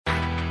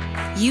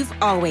You've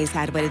always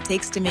had what it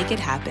takes to make it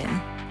happen,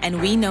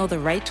 and we know the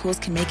right tools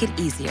can make it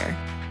easier.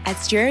 At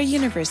Strayer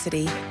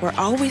University, we're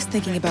always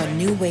thinking about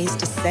new ways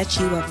to set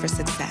you up for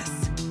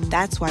success.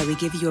 That's why we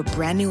give you a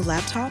brand new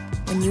laptop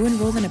when you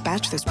enroll in a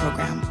bachelor's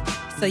program,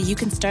 so you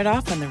can start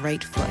off on the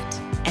right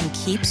foot and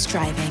keep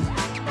striving.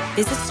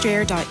 Visit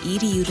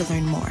strayer.edu to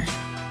learn more.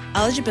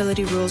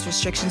 Eligibility rules,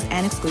 restrictions,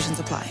 and exclusions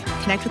apply.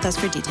 Connect with us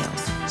for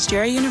details.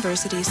 Strayer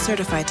University is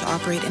certified to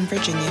operate in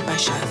Virginia by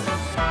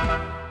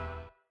SCHEV.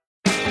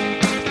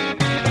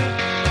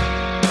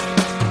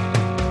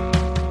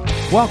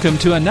 Welcome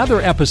to another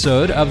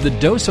episode of the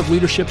Dose of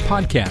Leadership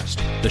podcast,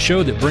 the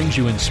show that brings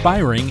you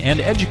inspiring and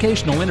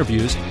educational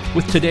interviews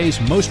with today's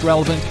most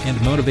relevant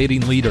and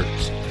motivating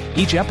leaders.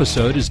 Each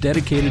episode is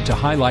dedicated to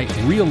highlight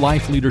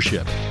real-life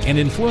leadership and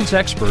influence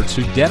experts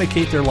who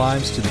dedicate their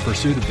lives to the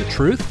pursuit of the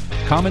truth,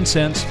 common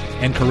sense,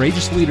 and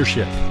courageous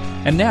leadership.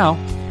 And now,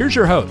 here's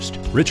your host,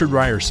 Richard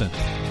Ryerson.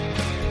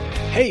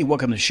 Hey,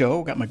 welcome to the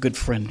show. Got my good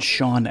friend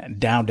Sean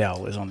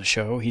Dowdell is on the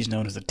show. He's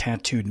known as the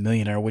Tattooed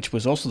Millionaire, which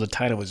was also the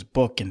title of his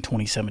book in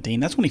 2017.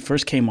 That's when he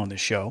first came on the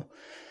show.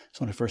 That's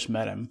when I first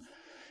met him.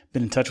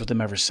 Been in touch with him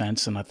ever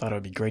since, and I thought it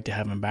would be great to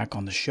have him back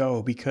on the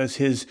show because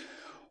he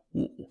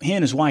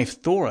and his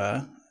wife,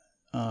 Thora,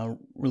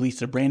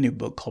 released a brand new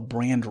book called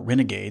Brand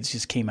Renegades. It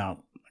just came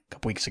out a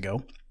couple weeks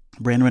ago.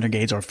 Brand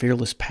Renegades, Our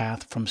Fearless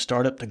Path from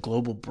Startup to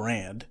Global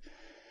Brand.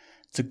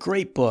 It's a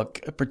great book,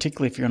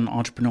 particularly if you're on an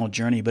entrepreneurial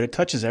journey, but it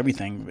touches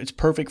everything. It's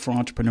perfect for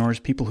entrepreneurs,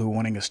 people who are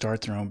wanting to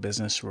start their own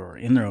business or are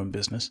in their own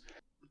business.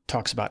 It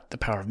talks about the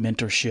power of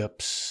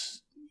mentorships,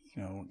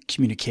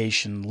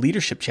 communication.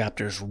 Leadership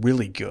chapter is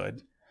really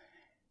good.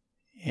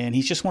 And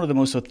he's just one of the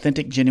most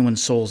authentic, genuine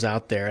souls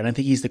out there. And I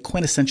think he's the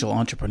quintessential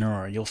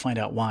entrepreneur. You'll find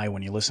out why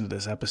when you listen to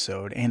this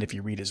episode and if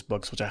you read his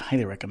books, which I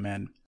highly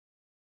recommend.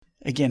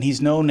 Again, he's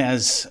known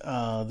as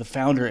the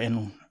founder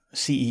and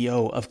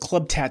CEO of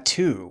Club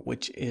Tattoo,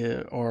 which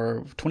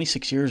are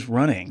 26 years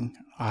running,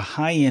 a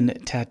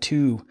high-end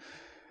tattoo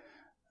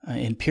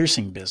and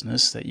piercing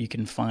business that you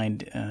can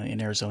find in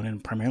Arizona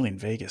and primarily in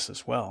Vegas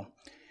as well.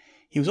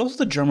 He was also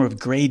the drummer of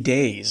Grey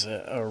Days,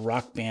 a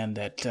rock band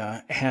that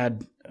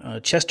had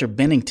Chester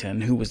Bennington,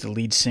 who was the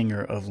lead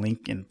singer of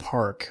Linkin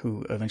Park,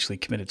 who eventually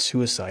committed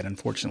suicide,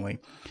 unfortunately.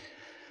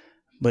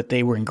 But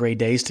they were in Grey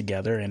Days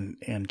together,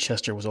 and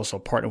Chester was also a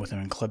partner with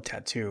him in Club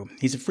Tattoo.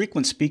 He's a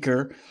frequent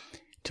speaker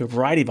to a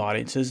variety of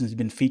audiences and has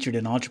been featured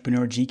in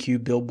Entrepreneur,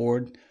 GQ,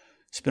 Billboard,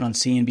 it's been on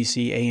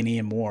CNBC, A&E,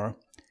 and more.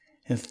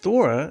 And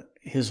Thora,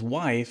 his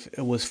wife,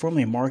 was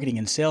formerly in marketing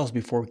and sales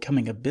before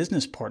becoming a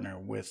business partner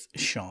with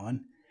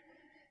Sean,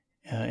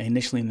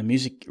 initially in the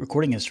music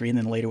recording industry and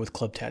then later with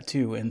Club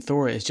Tattoo. And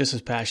Thora is just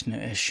as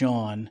passionate as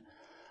Sean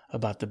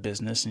about the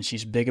business, and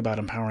she's big about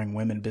empowering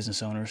women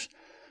business owners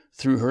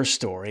through her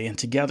story. And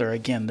together,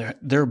 again,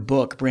 their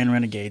book, Brand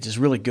Renegades, is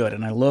really good.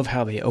 And I love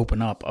how they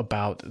open up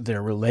about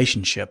their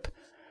relationship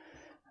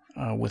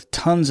with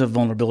tons of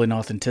vulnerability and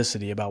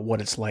authenticity about what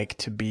it's like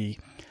to be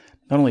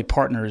not only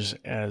partners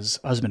as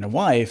husband and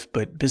wife,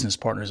 but business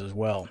partners as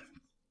well.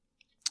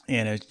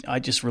 And I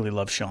just really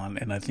love Sean,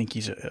 and I think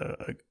he's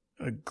a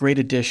great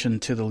addition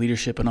to the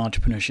leadership and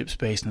entrepreneurship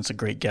space, and it's a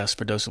great guest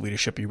for Dose of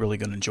Leadership. You're really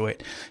going to enjoy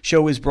it.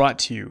 Show is brought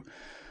to you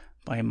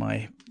by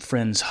my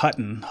friends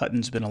Hutton.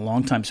 Hutton's been a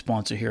longtime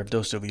sponsor here of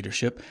Dose of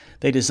Leadership.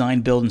 They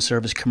design, build, and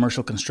service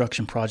commercial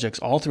construction projects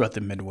all throughout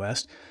the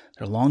Midwest.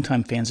 They're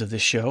longtime fans of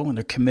this show, and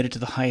they're committed to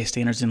the highest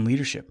standards in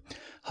leadership.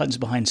 Hutton's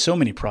behind so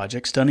many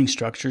projects, stunning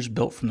structures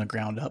built from the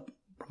ground up,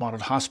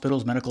 remodeled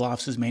hospitals, medical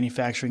offices,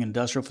 manufacturing,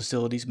 industrial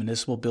facilities,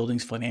 municipal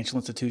buildings, financial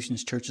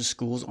institutions, churches,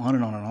 schools, on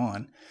and on and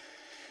on.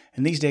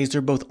 And these days,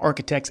 they're both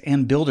architects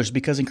and builders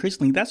because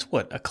increasingly that's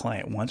what a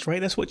client wants, right?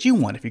 That's what you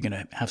want if you're going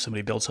to have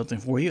somebody build something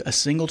for you, a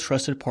single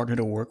trusted partner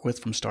to work with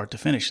from start to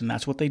finish. And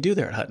that's what they do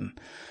there at Hutton.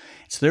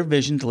 It's their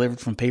vision delivered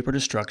from paper to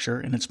structure,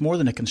 and it's more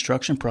than a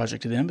construction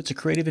project to them. It's a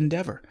creative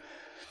endeavor.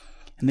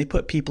 And they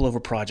put people over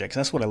projects.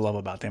 That's what I love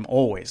about them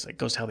always. It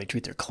goes to how they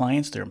treat their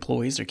clients, their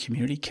employees, their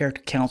community.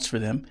 Character counts for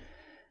them.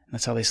 And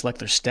that's how they select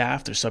their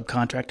staff, their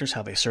subcontractors,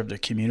 how they serve their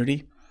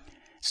community.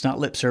 It's not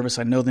lip service.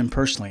 I know them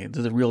personally.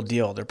 They're the real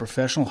deal. They're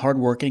professional,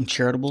 hardworking,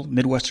 charitable,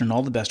 Midwestern in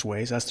all the best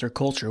ways. That's their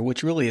culture,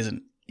 which really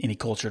isn't any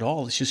culture at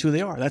all. It's just who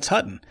they are. That's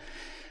Hutton.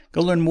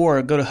 Go learn more.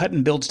 Go to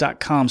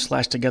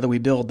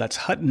huttonbuilds.com/togetherwebuild. That's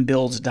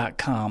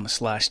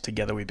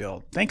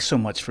huttonbuilds.com/togetherwebuild. Thanks so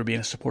much for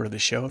being a supporter of the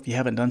show. If you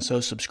haven't done so,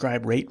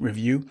 subscribe, rate,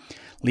 review.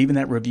 Leaving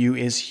that review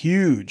is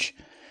huge,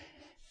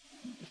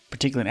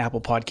 particularly in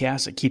Apple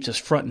Podcasts. It keeps us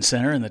front and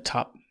center in the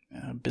top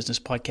business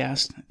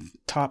podcast,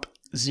 top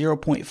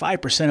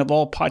 0.5% of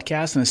all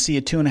podcasts in a sea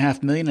of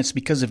 2.5 million. It's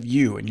because of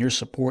you and your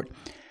support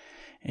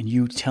and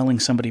you telling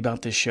somebody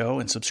about this show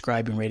and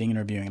subscribing, rating, and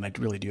reviewing. And I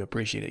really do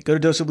appreciate it. Go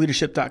to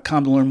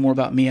doseofleadership.com to learn more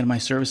about me and my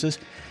services.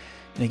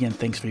 And again,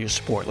 thanks for your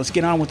support. Let's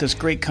get on with this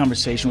great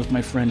conversation with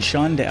my friend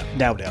Sean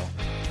Dowdell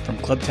from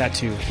Club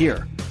Tattoo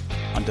here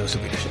on Dose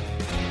of Leadership.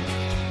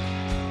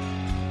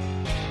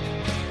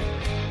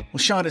 Well,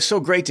 Sean, it's so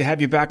great to have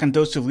you back on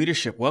Dose of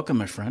Leadership. Welcome,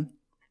 my friend.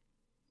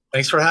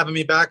 Thanks for having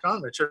me back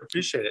on, Richard.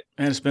 Appreciate it.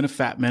 And it's been a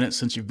fat minute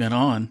since you've been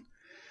on.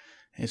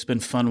 It's been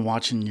fun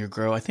watching you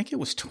grow. I think it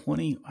was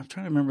 20. I'm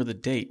trying to remember the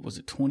date. Was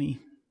it 20?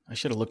 I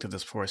should have looked at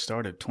this before I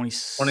started.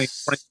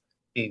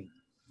 2017.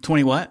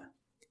 20 what?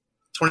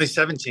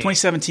 2017.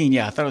 2017.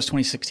 Yeah. I thought it was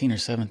 2016 or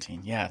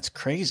 17. Yeah. It's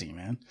crazy,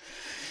 man.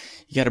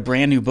 You got a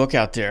brand new book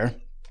out there,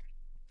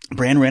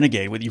 Brand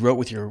Renegade, you wrote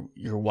with your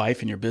wife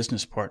and your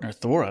business partner,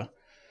 Thora.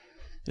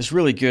 It's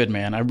really good,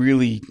 man.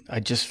 I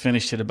just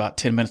finished it about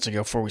 10 minutes ago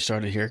before we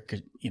started here.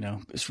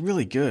 It's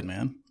really good,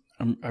 man.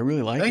 I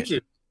really like it. Thank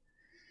you.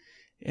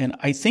 And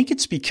I think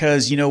it's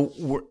because,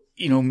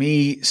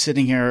 me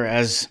sitting here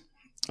as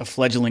a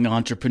fledgling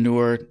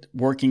entrepreneur,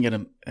 working at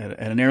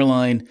an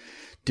airline,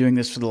 doing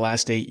this for the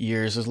last 8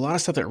 years, there's a lot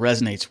of stuff that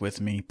resonates with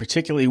me,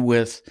 particularly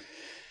with,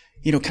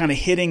 kind of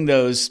hitting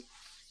those.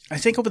 I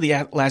think over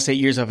the last 8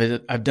 years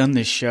I've done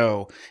this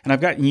show and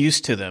I've gotten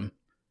used to them.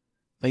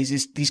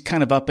 These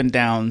kind of up and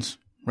downs,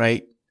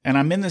 right? And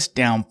I'm in this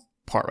down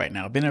part right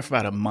now. I've been there for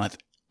about a month.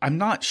 I'm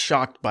not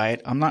shocked by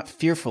it. I'm not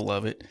fearful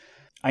of it.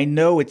 I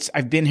know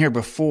I've been here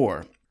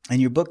before,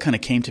 and your book kind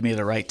of came to me at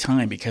the right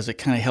time because it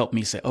kind of helped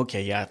me say,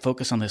 okay, yeah,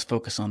 focus on this,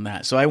 focus on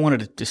that. So I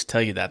wanted to just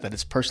tell you that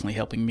it's personally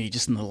helping me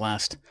just in the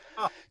last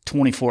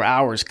 24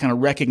 hours, kind of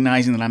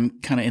recognizing that I'm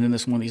kind of in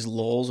one of these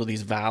lulls or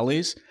these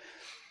valleys.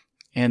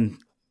 And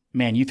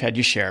man, you've had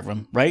your share of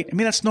them, right? I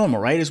mean, that's normal,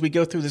 right? As we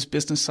go through this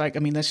business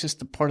cycle, I mean, that's just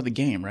the part of the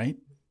game, right?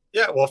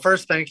 Yeah. Well,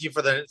 first, thank you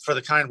for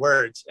the kind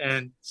words.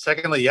 And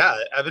secondly, yeah,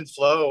 ebb and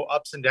flow,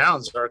 ups and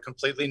downs are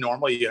completely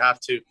normal. You have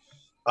to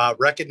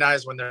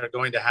recognize when they're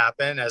going to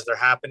happen as they're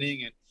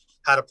happening and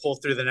how to pull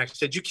through the next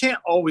stage. You can't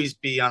always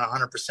be on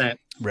 100%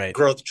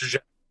 growth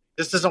trajectory.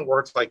 This doesn't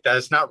work like that.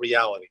 It's not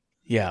reality.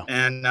 Yeah.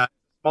 And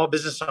small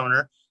business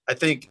owner, I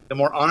think the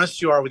more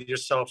honest you are with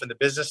yourself in the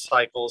business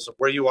cycles of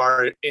where you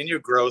are in your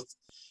growth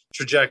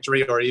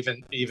trajectory or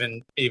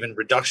even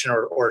reduction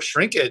or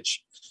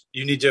shrinkage,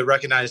 you need to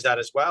recognize that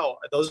as well.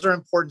 Those are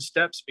important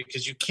steps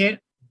because you can't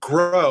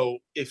grow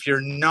if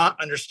you're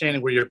not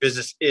understanding where your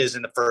business is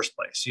in the first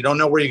place. You don't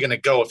know where you're going to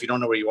go if you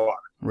don't know where you are.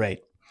 Right.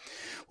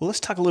 Well, let's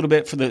talk a little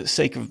bit for the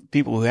sake of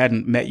people who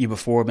hadn't met you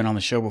before, been on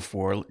the show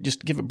before.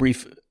 Just give a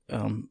brief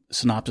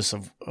synopsis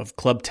of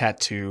Club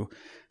Tattoo,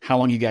 how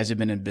long you guys have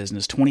been in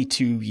business,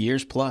 22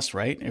 years plus,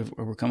 right?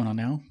 We're coming on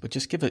now, but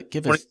just give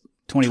us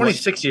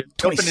 26 years.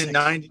 26. Opened in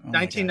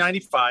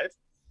 1995.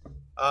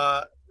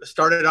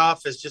 Started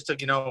off as just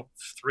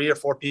 3 or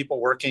 4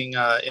 people working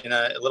in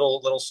a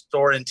little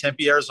store in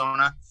Tempe,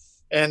 Arizona.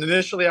 And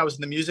initially I was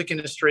in the music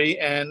industry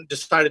and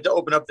decided to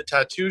open up the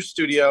tattoo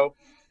studio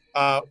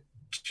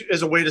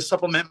as a way to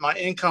supplement my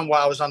income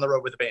while I was on the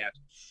road with the band.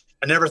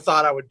 I never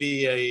thought I would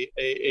be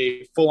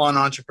a full-on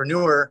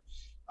entrepreneur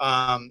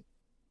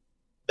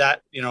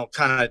that,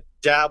 kind of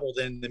dabbled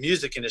in the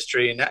music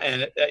industry. And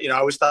I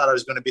always thought I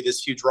was going to be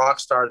this huge rock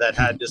star that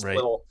had this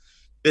little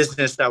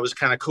business that was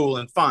kind of cool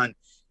and fun.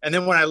 And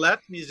then when I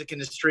left the music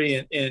industry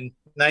in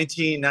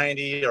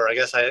 1990, or I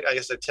guess I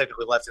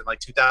technically left in like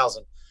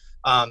 2000,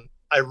 I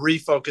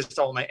refocused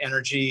all my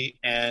energy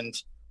and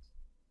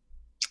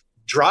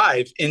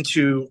drive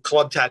into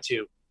Club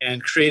Tattoo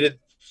and created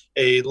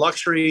a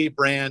luxury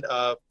brand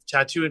of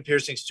tattoo and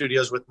piercing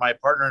studios with my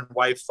partner and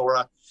wife,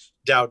 Thora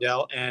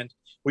Dowdell. And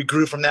we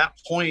grew from that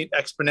point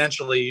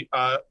exponentially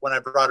when I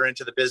brought her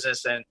into the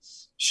business, and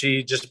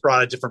she just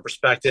brought a different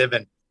perspective.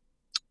 And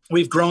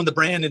we've grown the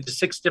brand into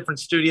 6 different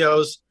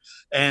studios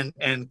and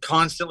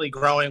constantly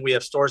growing. We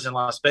have stores in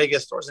Las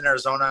Vegas, stores in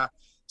Arizona,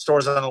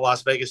 stores on the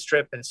Las Vegas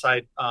Strip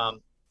inside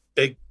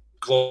big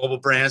global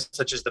brands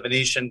such as the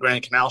Venetian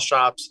Grand Canal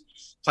Shops,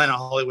 Planet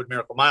Hollywood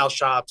Miracle Mile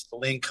Shops, the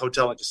Link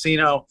Hotel and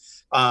Casino.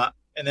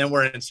 And then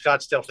we're in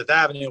Scottsdale, Fifth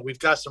Avenue. We've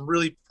got some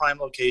really prime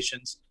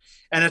locations.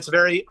 And it's a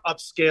very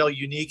upscale,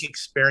 unique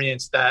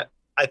experience that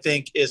I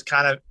think is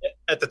kind of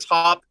at the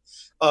top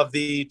of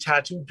the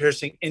tattoo and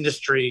piercing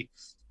industry.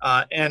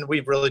 And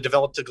we've really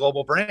developed a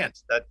global brand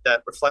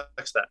that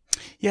reflects that.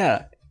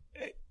 Yeah.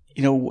 I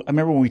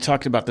remember when we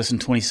talked about this in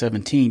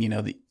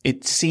 2017,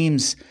 it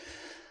seems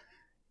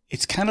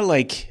it's kind of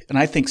like, and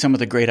I think some of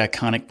the great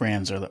iconic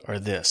brands are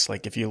this,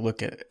 like if you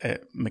look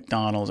at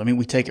McDonald's, I mean,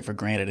 we take it for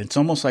granted. It's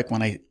almost like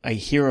when I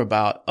hear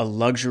about a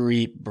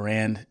luxury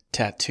brand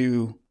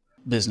tattoo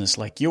business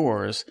like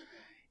yours,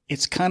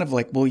 it's kind of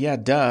like, well, yeah,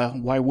 duh.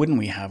 Why wouldn't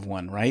we have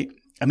one? Right.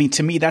 I mean,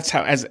 to me, that's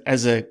how, as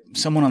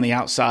someone on the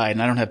outside,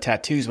 and I don't have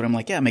tattoos, but I'm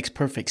like, yeah, it makes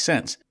perfect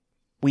sense.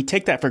 We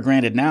take that for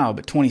granted now,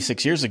 but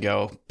 26 years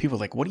ago, people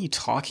were like, what are you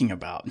talking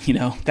about?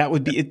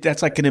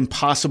 That's like an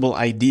impossible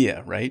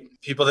idea, right?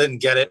 People didn't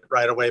get it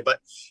right away,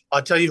 but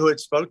I'll tell you who it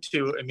spoke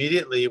to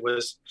immediately we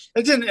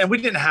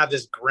didn't have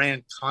this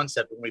grand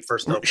concept when we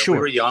first opened. Sure. We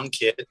were a young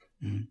kid,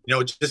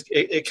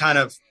 it kind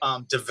of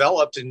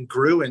developed and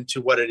grew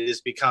into what it has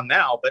become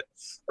now. But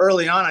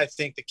early on, I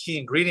think the key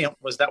ingredient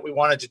was that we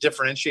wanted to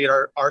differentiate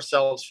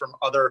ourselves from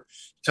other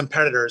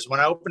competitors.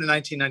 When I opened in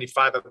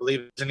 1995, I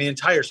believe it was in the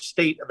entire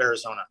state of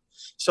Arizona.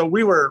 So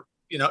we were,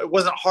 it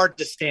wasn't hard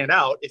to stand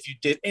out if you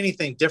did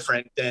anything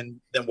different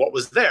than what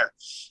was there.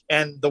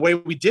 And the way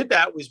we did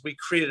that was we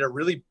created a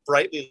really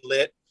brightly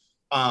lit,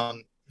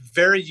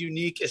 very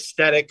unique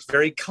aesthetic,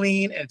 very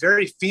clean, and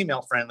very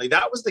female friendly.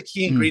 That was the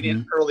key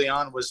ingredient early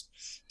on, was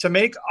to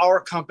make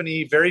our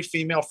company very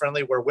female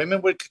friendly, where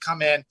women would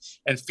come in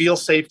and feel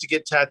safe to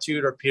get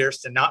tattooed or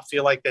pierced and not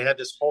feel like they had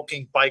this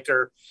hulking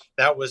biker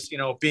that was,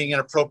 being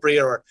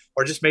inappropriate or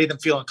just made them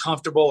feel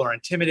uncomfortable or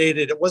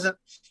intimidated. It wasn't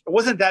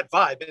that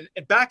vibe.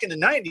 And back in the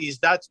 90s,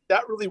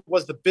 that really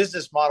was the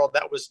business model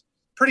that was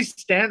pretty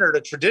standard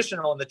or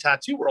traditional in the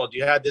tattoo world.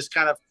 You had this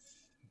kind of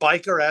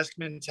biker-esque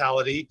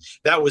mentality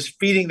that was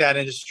feeding that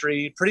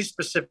industry pretty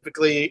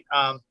specifically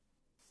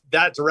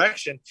that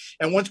direction.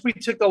 And once we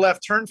took the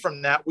left turn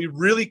from that, we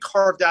really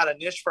carved out a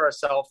niche for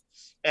ourselves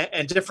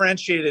and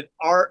differentiated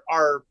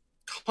our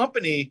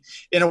company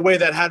in a way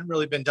that hadn't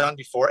really been done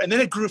before. And then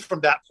it grew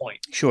from that point.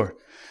 Sure.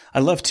 I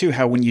love too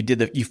how when you did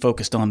that, you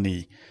focused on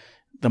the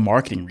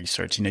marketing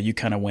research. You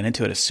kind of went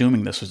into it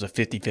assuming this was a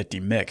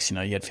 50-50 mix. You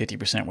had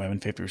 50% women,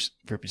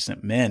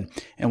 50% men.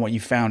 And what you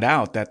found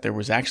out that there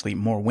was actually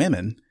more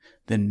women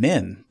than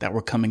men that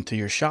were coming to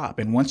your shop.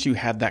 And once you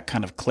had that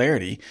kind of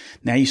clarity,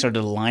 now you started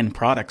to align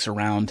products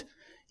around,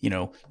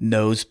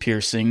 nose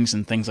piercings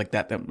and things like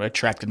that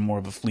attracted more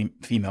of a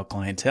female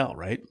clientele,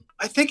 right?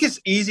 I think it's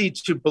easy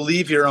to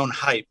believe your own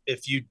hype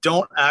if you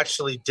don't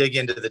actually dig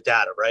into the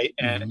data, right?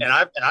 And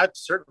I've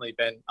certainly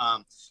been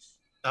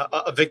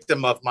a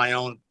victim of my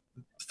own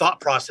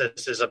thought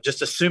processes of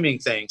just assuming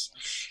things.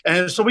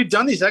 And so we've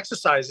done these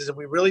exercises and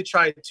we really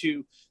tried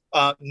to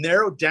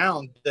narrow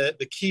down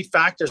the key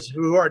factors,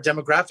 who our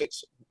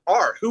demographics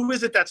are. Who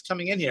is it that's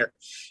coming in here?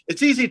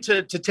 It's easy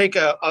to take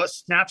a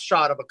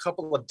snapshot of a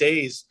couple of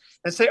days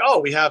and say, oh,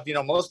 we have,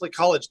 mostly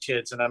college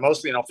kids and then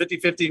mostly,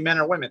 50-50 men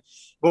or women.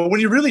 But when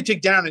you really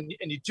dig down and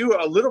you do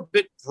a little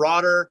bit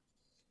broader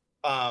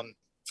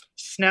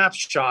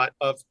snapshot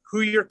of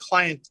who your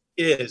client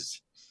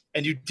is,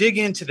 and you dig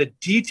into the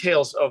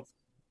details of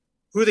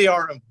who they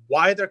are and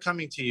why they're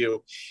coming to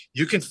you,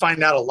 you can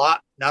find out a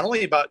lot, not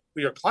only about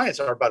who your clients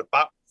are, but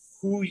about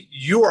who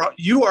you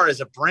are as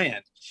a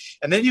brand.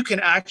 And then you can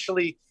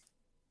actually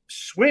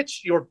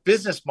switch your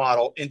business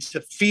model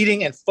into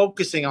feeding and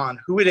focusing on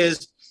who it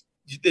is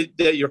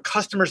that your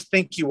customers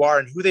think you are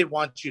and who they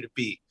want you to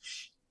be.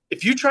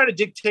 If you try to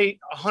dictate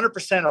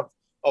 100%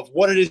 of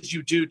what it is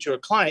you do to a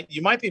client,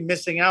 you might be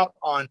missing out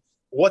on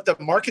what the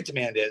market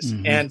demand is.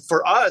 And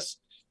for us,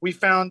 we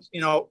found,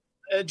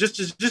 just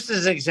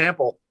as an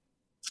example,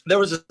 there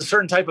was a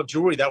certain type of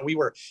jewelry that we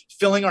were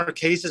filling our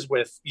cases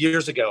with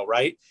years ago,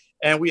 right?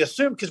 And we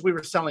assumed, because we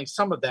were selling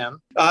some of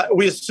them,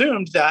 we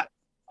assumed that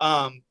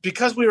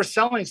because we were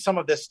selling some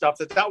of this stuff,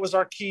 that was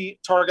our key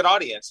target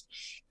audience.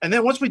 And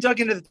then once we dug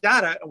into the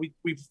data,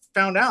 we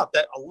found out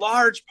that a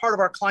large part of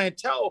our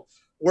clientele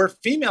were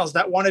females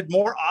that wanted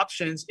more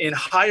options in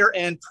higher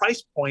end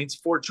price points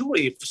for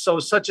jewelry. So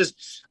such as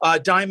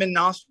diamond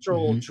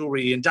nostril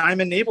jewelry and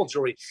diamond navel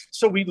jewelry.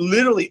 So we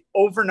literally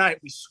overnight,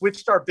 we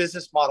switched our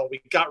business model.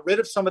 We got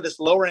rid of some of this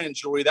lower end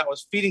jewelry that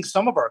was feeding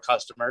some of our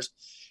customers.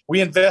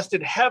 We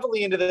invested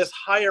heavily into this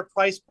higher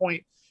price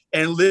point.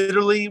 And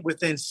literally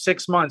within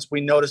 6 months,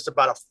 we noticed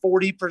about a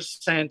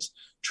 40%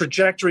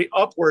 trajectory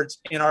upwards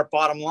in our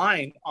bottom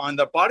line on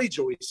the body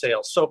jewelry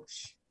sales. So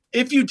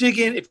if you dig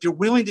in, if you're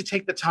willing to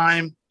take the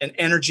time and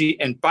energy,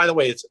 and by the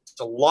way, it's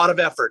a lot of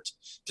effort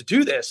to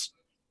do this,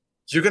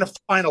 you're going to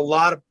find a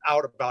lot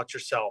out about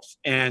yourself.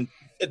 And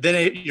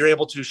then you're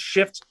able to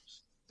shift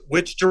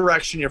which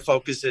direction your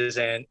focus is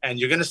in. And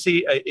you're going to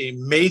see a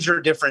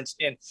major difference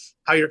in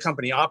how your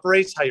company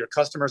operates, how your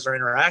customers are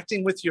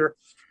interacting with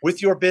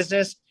your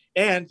business,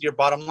 and your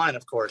bottom line,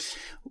 of course.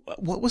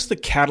 What was the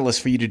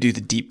catalyst for you to do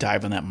the deep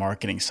dive on that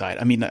marketing side?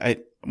 I mean,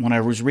 when I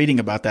was reading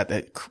about that,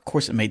 of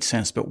course it made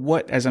sense.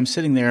 But as I'm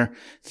sitting there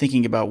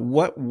thinking about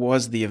what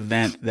was the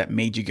event that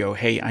made you go,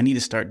 hey, I need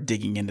to start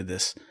digging into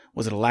this?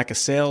 Was it a lack of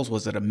sales?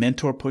 Was it a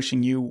mentor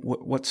pushing you?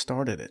 What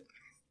started it?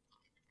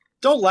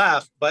 Don't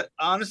laugh, but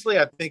honestly,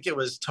 I think it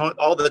was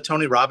all the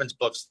Tony Robbins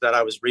books that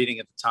I was reading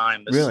at the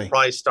time. This really?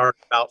 Probably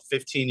started about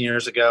 15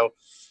 years ago.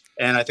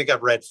 And I think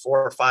I've read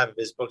 4 or 5 of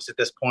his books at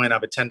this point.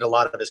 I've attended a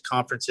lot of his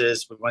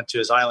conferences. We went to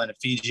his island of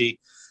Fiji.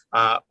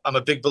 I'm a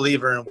big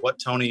believer in what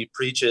Tony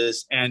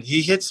preaches, and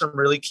he hit some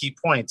really key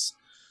points.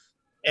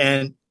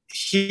 And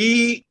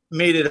he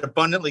made it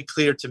abundantly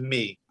clear to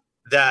me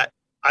that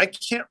I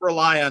can't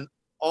rely on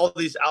all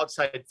these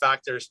outside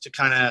factors to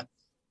kind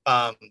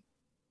of,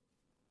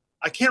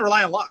 I can't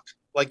rely on luck.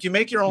 Like, you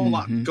make your own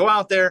luck. Go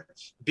out there,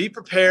 be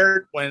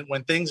prepared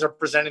when things are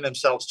presenting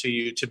themselves to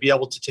you to be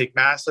able to take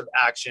massive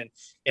action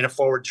in a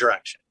forward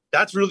direction.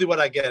 That's really what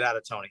I get out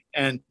of Tony.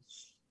 And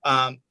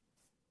I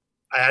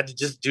had to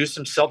just do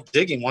some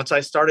self-digging once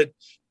I started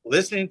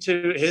listening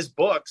to his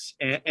books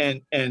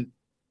and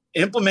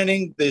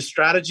implementing the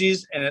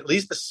strategies and at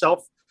least the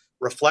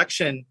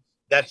self-reflection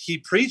that he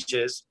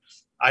preaches.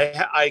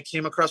 I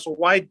came across, well,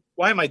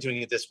 why am I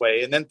doing it this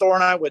way? And then Thor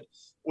and I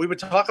we would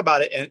talk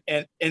about it.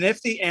 And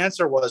if the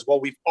answer was,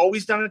 well, we've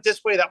always done it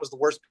this way, that was the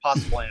worst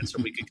possible answer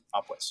we could come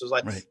up with. So it was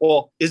like, right.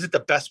 Well, is it the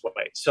best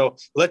way? So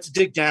let's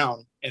dig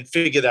down and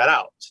figure that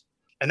out.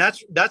 And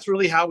that's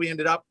really how we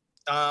ended up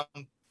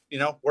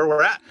where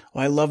we're at.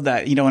 Well, I love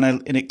that,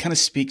 and it kind of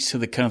speaks to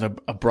the kind of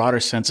a broader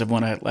sense of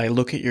when I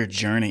look at your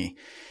journey.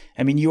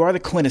 I mean, you are the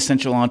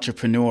quintessential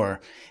entrepreneur.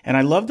 And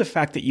I love the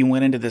fact that you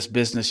went into this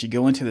business. You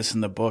go into this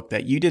in the book,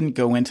 that you didn't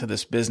go into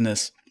this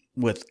business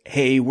with,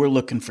 hey, we're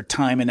looking for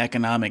time and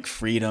economic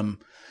freedom.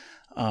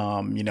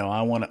 I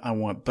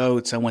want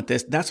boats. I want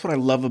this. That's what I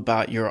love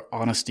about your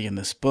honesty in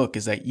this book,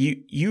 is that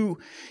you,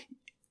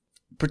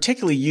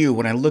 particularly you,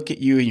 when I look at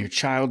you in your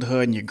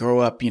childhood and you grow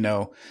up,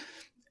 you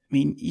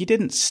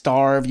didn't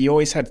starve. You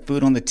always had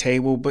food on the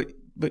table, but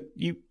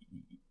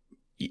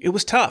it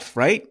was tough,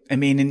 right? I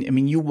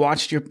mean, you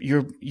watched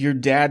your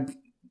dad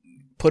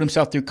put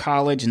himself through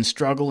college and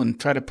struggle and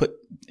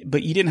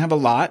but you didn't have a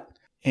lot,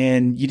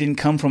 and you didn't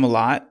come from a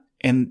lot,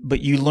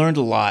 but you learned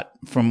a lot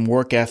from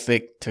work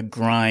ethic to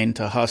grind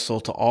to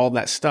hustle to all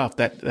that stuff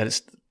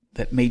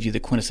that made you the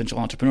quintessential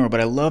entrepreneur.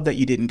 But I love that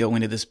you didn't go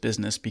into this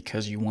business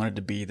because you wanted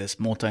to be this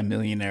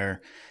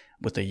multimillionaire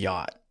with a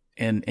yacht.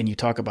 And you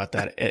talk about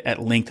that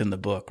at length in the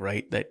book,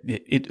 right? That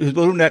it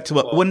wasn't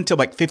until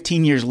like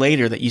 15 years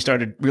later that you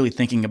started really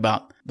thinking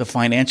about the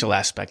financial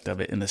aspect of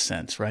it, in a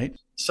sense, right?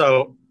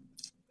 So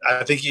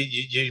I think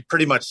you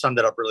pretty much summed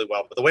it up really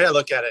well. But the way I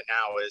look at it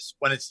now is,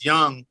 when it's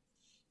young,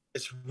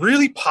 it's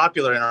really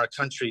popular in our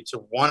country to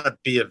want to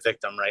be a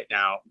victim right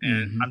now.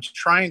 And I'm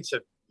trying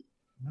to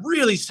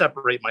really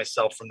separate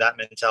myself from that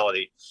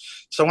mentality.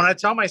 So when I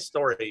tell my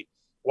story,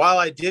 while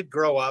I did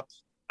grow up,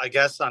 I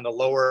guess, on the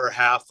lower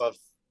half of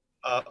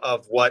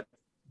what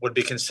would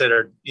be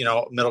considered,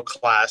 middle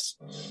class,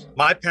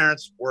 my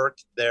parents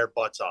worked their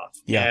butts off.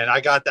 Yeah. And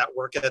I got that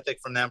work ethic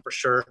from them for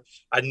sure.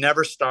 I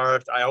never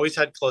starved. I always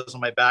had clothes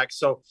on my back.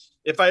 So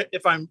if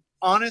I'm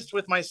honest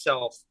with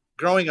myself,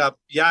 growing up,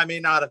 I may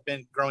not have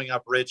been growing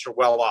up rich or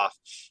well off,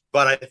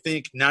 but I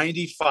think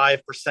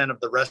 95% of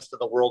the rest of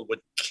the world would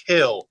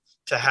kill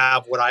to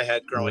have what I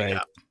had growing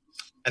up.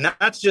 And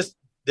that's just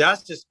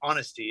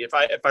honesty. If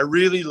I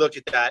really look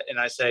at that and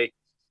I say,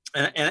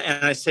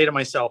 and I say to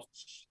myself,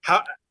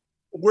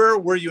 where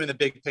were you in the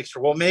big picture?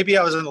 Well, maybe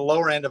I was in the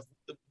lower end of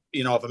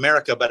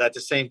America, but at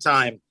the same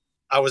time,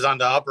 I was on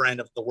the upper end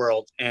of the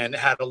world and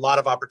had a lot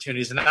of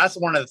opportunities. And that's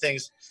one of the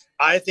things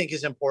I think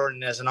is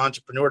important as an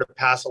entrepreneur to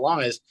pass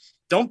along, is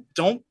don't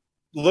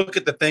look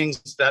at the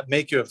things that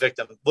make you a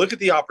victim. Look at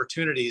the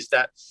opportunities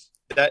that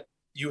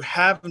you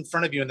have in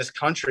front of you in this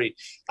country.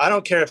 I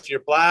don't care if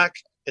you're Black,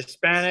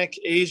 Hispanic,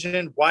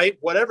 Asian, white,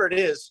 whatever it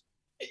is.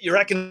 Your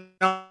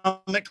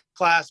economic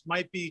class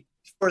might be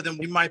lower than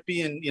we might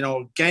be in,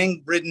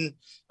 gang-ridden,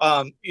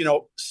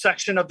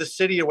 section of the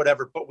city or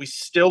whatever, but we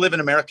still live in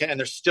America, and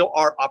there still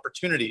are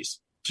opportunities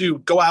to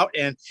go out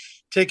and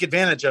take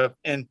advantage of.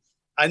 And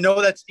I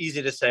know that's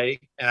easy to say,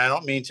 and I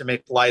don't mean to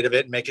make light of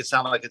it and make it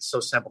sound like it's so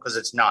simple, because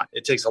it's not.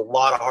 It takes a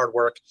lot of hard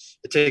work.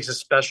 It takes a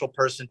special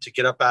person to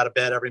get up out of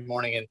bed every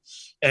morning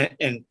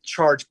and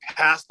charge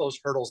past those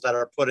hurdles that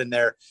are put in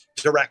their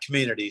direct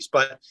communities.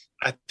 But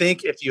I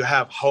think if you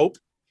have hope,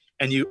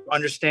 and you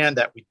understand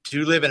that we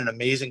do live in an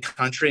amazing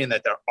country and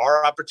that there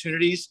are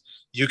opportunities,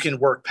 you can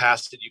work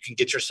past it. You can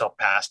get yourself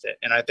past it.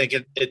 And I think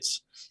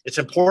it's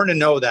important to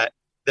know that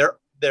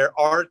there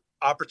are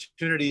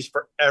opportunities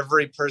for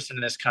every person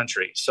in this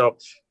country. So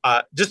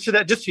just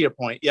to your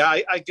point,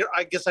 I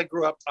guess I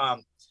grew up, I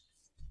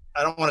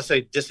don't want to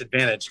say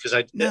disadvantaged, because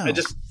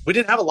we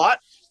didn't have a lot,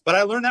 but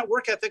I learned that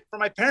work ethic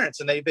from my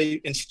parents, and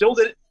they instilled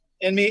it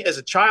in me as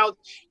a child.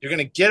 You're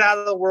going to get out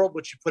of the world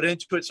what you put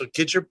into it. So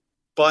get your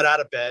butt out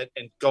of bed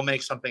and go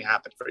make something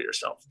happen for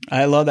yourself.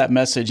 I love that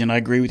message, and I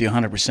agree with you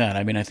 100%.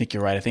 I mean, I think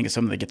you're right. I think it's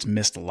something that gets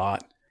missed a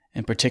lot,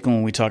 and particularly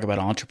when we talk about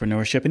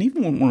entrepreneurship, and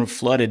even when we're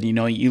flooded,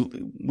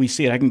 we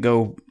see it. I can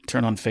go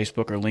turn on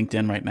Facebook or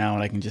LinkedIn right now,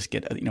 and I can just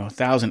get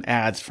 1,000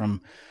 ads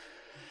from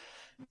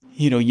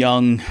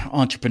young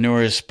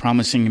entrepreneurs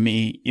promising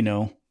me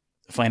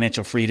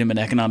financial freedom and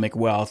economic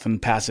wealth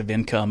and passive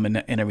income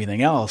and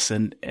everything else,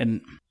 and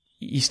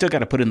you still got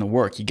to put in the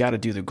work. You got to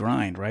do the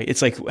grind, right?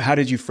 It's like, how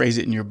did you phrase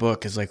it in your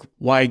book? It's like,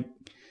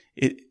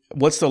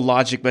 what's the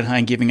logic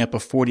behind giving up a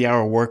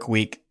 40-hour work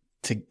week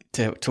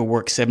to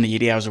work 70,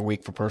 80 hours a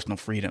week for personal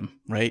freedom,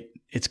 right?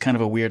 It's kind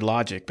of a weird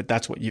logic, but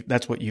that's what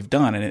you've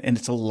done. And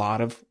it's a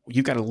lot of,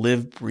 you got to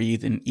live,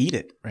 breathe, and eat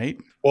it, right?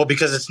 Well,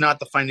 because it's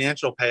not the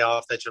financial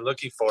payoff that you're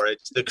looking for.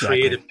 It's the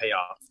creative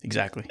payoff.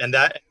 Exactly. And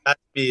that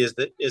is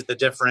the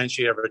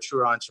differentiator of a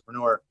true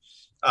entrepreneur.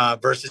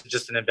 Versus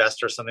just an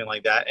investor or something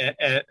like that.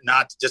 And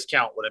not to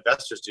discount what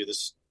investors do,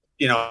 this,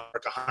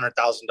 work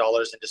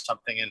 $100,000 into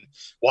something and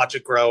watch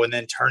it grow and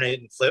then turn it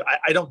and flip.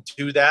 I don't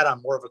do that.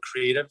 I'm more of a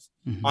creative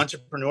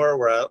entrepreneur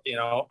where,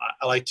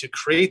 I like to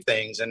create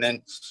things and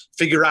then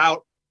figure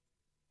out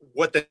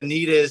what the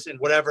need is in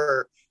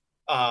whatever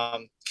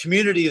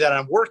community that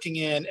I'm working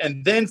in,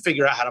 and then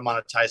figure out how to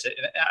monetize it.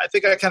 And I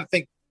think I kind of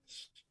think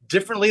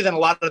differently than a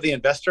lot of the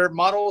investor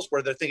models,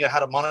 where they're thinking how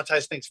to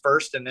monetize things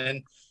first and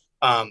then,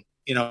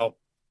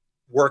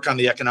 work on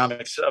the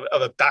economics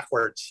of it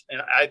backwards.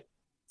 And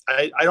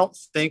I don't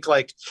think,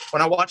 like,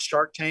 when I watch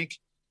Shark Tank,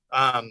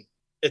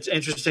 it's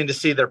interesting to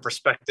see their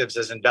perspectives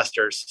as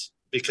investors.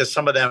 because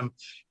some of them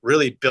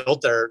really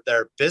built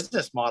their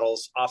business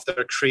models off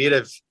their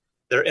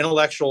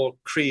intellectual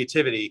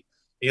creativity.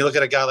 You look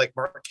at a guy like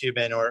Mark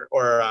Cuban or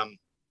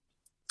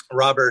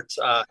Robert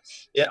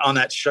on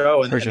that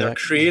show, and their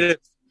creative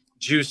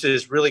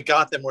juices really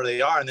got them where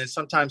they are. And then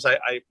sometimes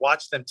I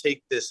watch them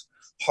take this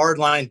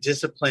hardline,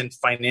 disciplined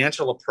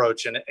financial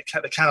approach, and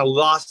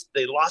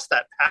they lost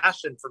that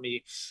passion for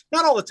me.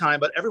 Not all the time,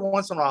 but every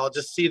once in a while, I'll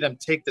just see them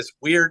take this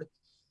weird,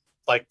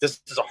 like, this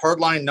is a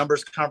hardline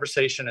numbers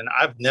conversation, and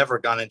I've never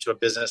gone into a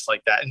business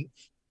like that. And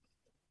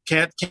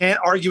can't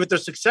argue with their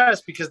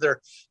success because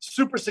they're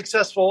super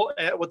successful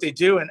at what they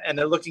do, and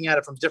they're looking at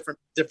it from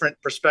different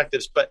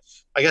perspectives. But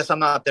I guess I'm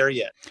not there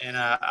yet, and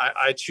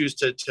I choose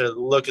to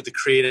look at the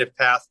creative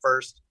path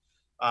first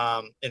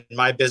in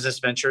my business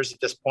ventures at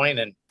this point,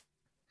 and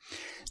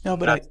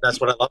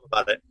that's what I love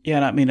about it. Yeah,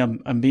 and I mean,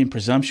 I'm being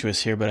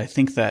presumptuous here, but I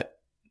think that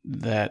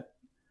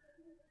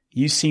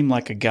you seem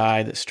like a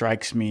guy that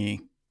strikes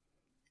me,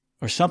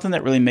 or something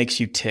that really makes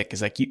you tick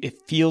is like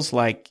it feels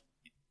like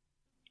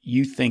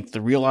you think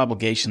the real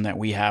obligation that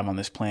we have on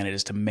this planet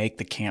is to make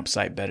the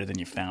campsite better than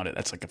you found it.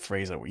 That's like a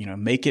phrase that,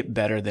 make it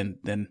better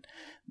than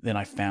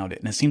I found it.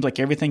 And it seems like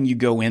everything you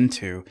go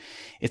into,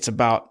 it's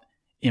about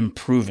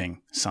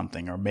improving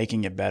something or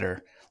making it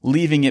better,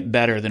 leaving it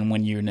better than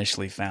when you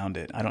initially found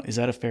it. Is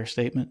that a fair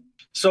statement?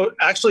 So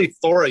actually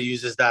Thora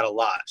uses that a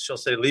lot. She'll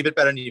say, leave it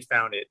better than you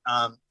found it.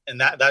 And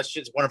that's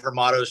just one of her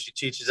mottos. She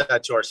teaches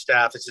that to our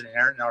staff. It's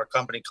inherent in our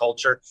company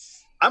culture.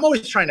 I'm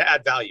always trying to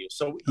add value.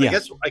 So yeah.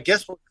 I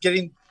guess we're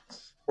getting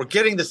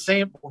there the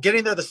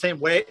same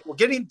way. We're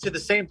getting to the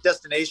same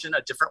destination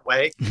a different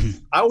way.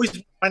 I always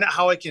find out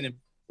how I can,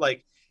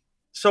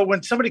 so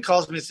when somebody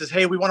calls me and says,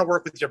 hey, we want to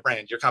work with your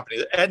brand, your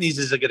company, Etnies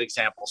is a good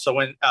example. So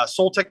when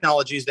Soul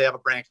Technologies, they have a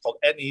brand called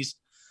Etnies,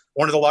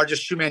 one of the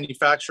largest shoe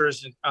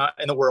manufacturers in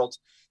the world.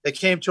 They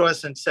came to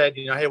us and said,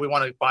 hey, we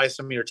want to buy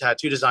some of your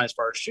tattoo designs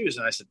for our shoes.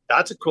 And I said,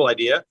 that's a cool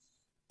idea,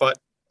 but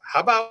how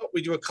about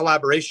we do a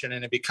collaboration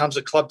and it becomes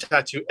a Club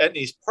Tattoo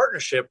Etnies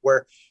partnership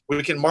where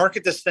we can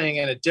market this thing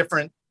in a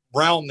different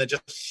realm than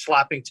just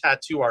slapping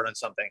tattoo art on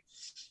something.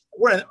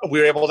 We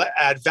were able to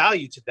add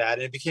value to that,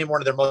 and it became one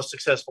of their most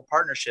successful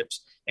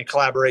partnerships and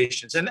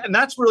collaborations. And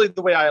that's really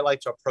the way I like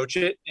to approach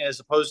it, as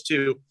opposed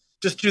to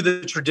just do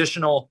the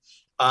traditional,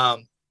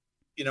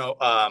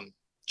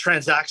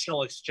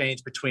 transactional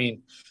exchange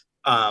between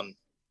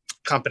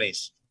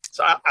companies.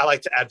 So I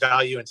like to add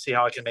value and see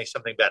how I can make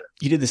something better.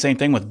 You did the same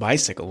thing with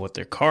Bicycle with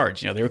their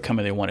cards. They were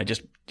coming, they wanted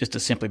just to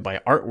simply buy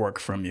artwork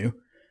from you.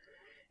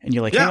 And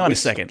you're like, hang on a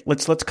second,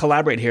 let's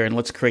collaborate here and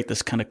let's create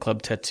this kind of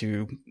club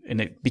tattoo. And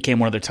it became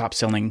one of their top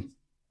selling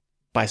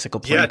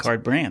bicycle playing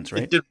card brands,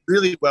 right? It did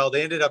really well.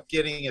 They ended up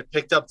getting it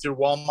picked up through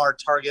Walmart,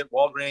 Target,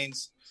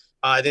 Walgreens.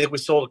 I think we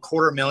sold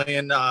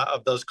 250,000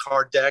 of those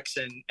card decks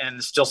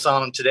and still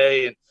selling them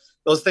today. And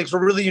those things were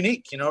really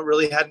unique. It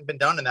really hadn't been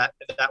done in that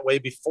way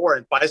before.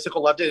 And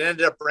Bicycle loved it. It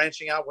ended up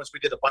branching out once we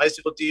did the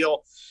Bicycle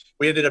deal.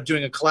 We ended up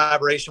doing a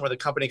collaboration with a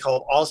company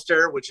called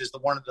Allster, which is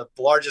one of the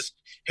largest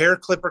hair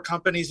clipper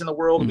companies in the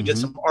world. Mm-hmm. We did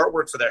some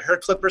artwork for their hair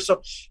clippers.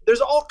 So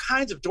there's all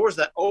kinds of doors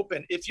that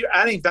open. If you're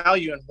adding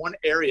value in one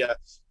area,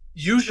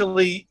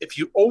 usually if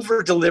you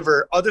over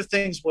deliver, other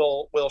things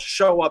will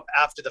show up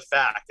after the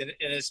fact. And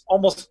it's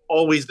almost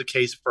always the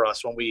case for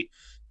us when we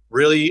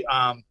really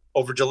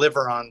over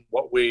deliver on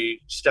what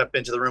we step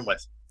into the room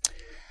with.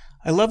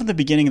 I love in the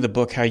beginning of the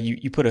book how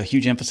you put a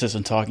huge emphasis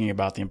on talking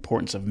about the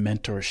importance of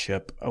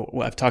mentorship.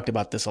 I've talked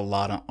about this a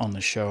lot on the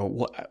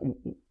show.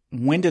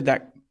 How did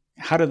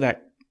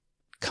that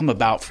come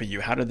about for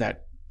you? How did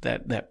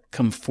that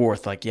come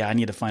forth? Like, I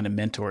need to find a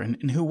mentor.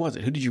 And who was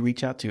it? Who did you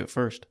reach out to at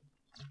first?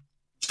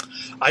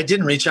 I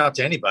didn't reach out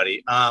to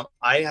anybody. I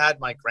had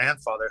my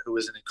grandfather, who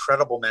was an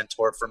incredible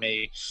mentor for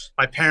me.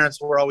 My parents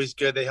were always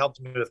good. They helped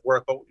me with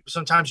work, but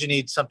sometimes you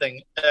need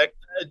something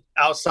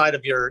outside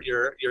of your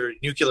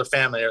nuclear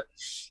family.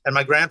 And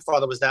my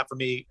grandfather was that for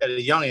me at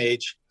a young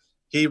age.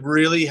 He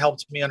really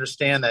helped me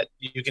understand that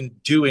you can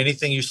do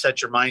anything you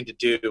set your mind to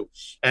do,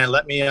 and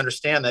let me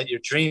understand that your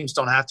dreams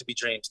don't have to be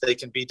dreams. They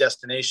can be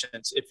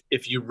destinations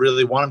if you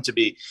really want them to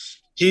be.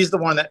 He's the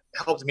one that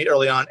helped me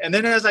early on. And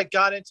then as I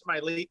got into my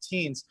late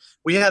teens,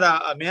 we had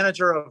a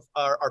manager of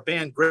our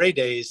band Gray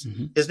Days.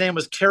 Mm-hmm. His name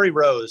was Kerry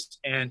Rose.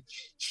 And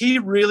he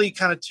really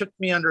kind of took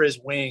me under his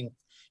wing.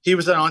 He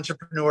was an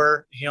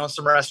entrepreneur. He owned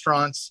some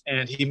restaurants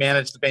and he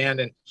managed the band.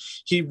 And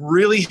he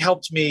really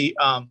helped me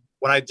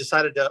when I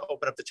decided to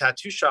open up the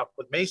tattoo shop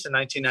with Mason in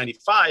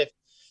 1995.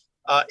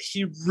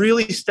 He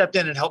really stepped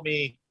in and helped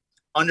me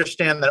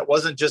understand that it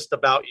wasn't just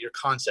about your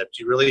concept.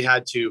 You really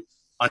had to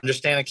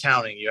understand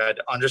accounting. You had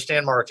to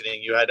understand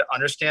marketing. You had to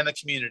understand the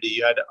community.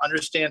 You had to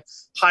understand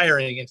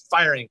hiring and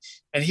firing.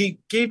 And he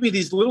gave me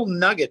these little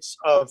nuggets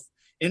of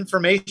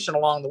information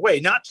along the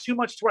way, not too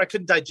much to where I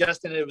couldn't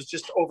digest it. It was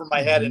just over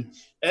my head,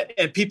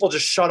 and people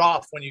just shut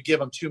off when you give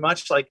them too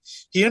much. Like,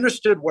 he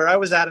understood where I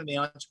was at in the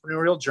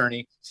entrepreneurial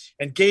journey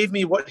and gave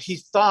me what he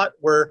thought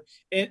were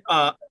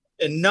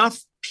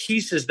enough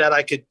pieces that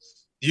I could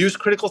use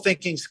critical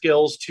thinking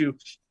skills to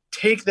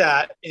take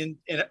that and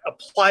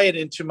apply it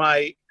into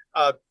my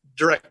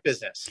direct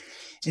business.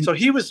 So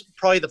he was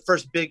probably the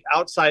first big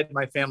outside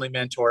my family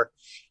mentor.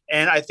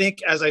 And I think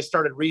as I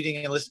started reading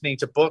and listening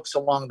to books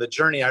along the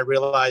journey, I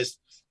realized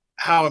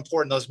how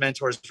important those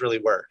mentors really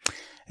were.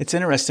 It's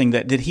interesting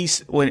that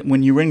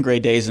when you were in Gray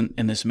Days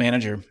and this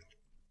manager,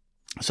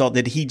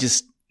 he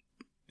just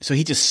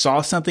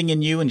saw something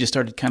in you and just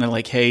started kind of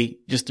like, hey,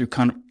 just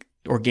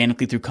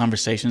organically through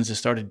conversations, just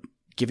started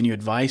giving you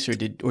advice, or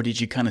did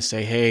you kind of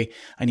say, hey,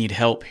 I need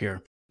help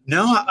here?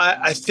 No,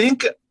 I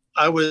think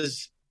I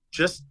was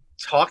just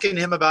talking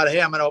to him about,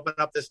 hey, I'm going to open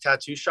up this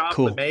tattoo shop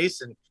with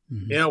Mace, and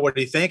what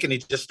do you think? And he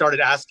just started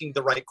asking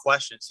the right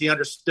questions. He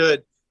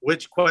understood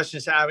which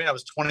questions to ask. I mean, I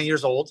was 20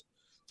 years old,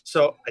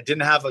 so I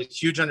didn't have a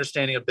huge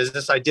understanding of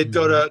business. I did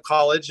go to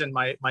college, and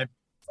my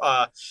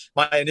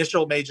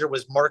initial major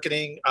was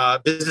marketing,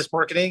 business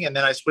marketing, and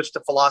then I switched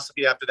to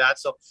philosophy after that.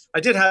 So I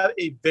did have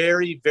a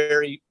very,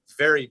 very,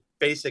 very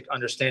basic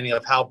understanding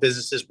of how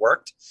businesses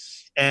worked,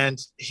 and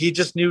he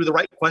just knew the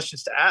right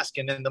questions to ask.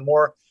 And then the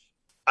more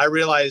I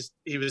realized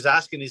he was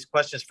asking these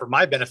questions for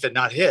my benefit,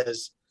 not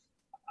his,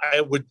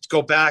 I would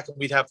go back and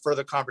we'd have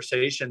further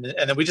conversation.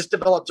 And then we just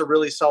developed a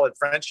really solid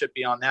friendship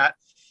beyond that.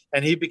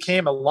 And he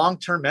became a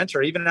long-term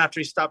mentor. Even after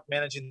he stopped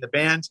managing the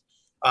band,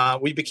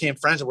 we became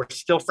friends, and we're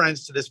still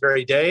friends to this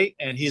very day.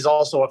 And he's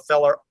also a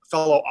fellow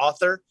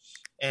author,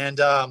 and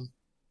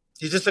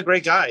he's just a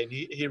great guy. And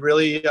he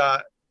really,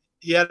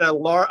 he had a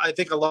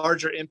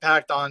larger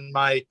impact on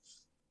my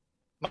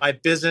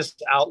business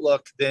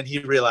outlook than he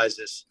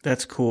realizes.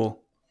 That's cool.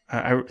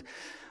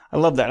 I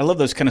love that. I love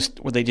those kind of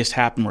where they just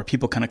happen, where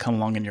people kind of come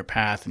along in your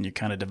path and you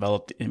kind of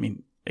developed, I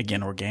mean,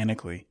 again,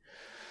 organically.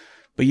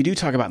 But you do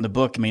talk about in the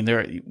book, I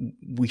mean,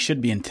 we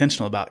should be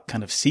intentional about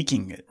kind of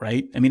seeking it,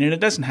 right? I mean, and it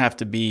doesn't have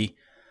to be,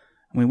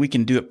 I mean, we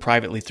can do it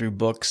privately through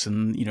books,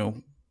 and,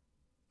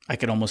 I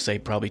could almost say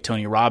probably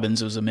Tony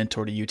Robbins was a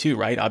mentor to you too,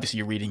 right? Obviously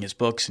you're reading his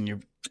books and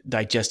you're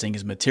digesting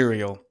his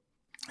material.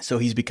 So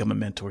he's become a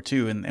mentor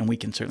too. And we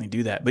can certainly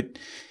do that. But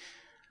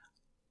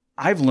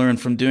I've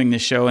learned from doing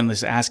this show and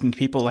this asking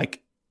people,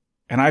 like,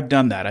 and I've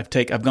done that. I've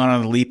gone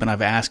on a leap and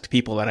I've asked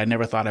people that I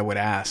never thought I would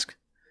ask.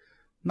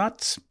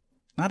 Not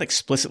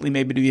explicitly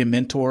maybe to be a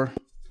mentor,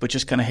 but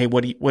just kind of, hey,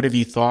 what have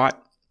you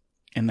thought?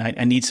 And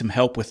I need some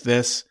help with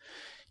this.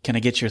 Can I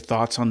get your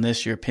thoughts on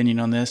this, your opinion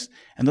on this?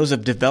 And those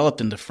have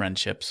developed into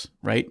friendships,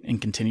 right?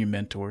 And continue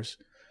mentors.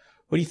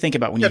 What do you think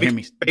about when you hear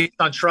me? Based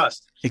on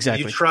trust.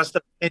 Exactly. You trust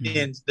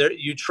opinions.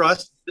 You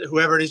trust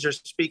whoever it is you're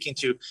speaking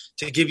to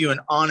give you an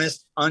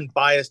honest,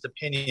 unbiased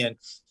opinion.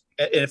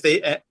 And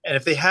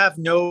if they have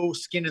no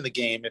skin in the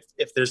game,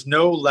 if there's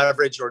no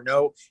leverage or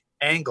no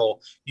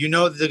angle,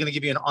 that they're going to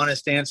give you an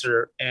honest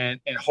answer and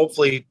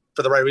hopefully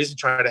for the right reason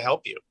try to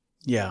help you.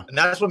 Yeah. And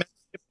that's what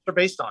mentors are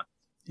based on.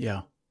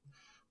 Yeah.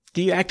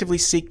 Do you actively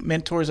seek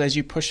mentors as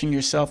you're pushing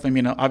yourself? I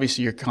mean,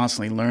 obviously you're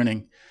constantly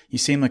learning. You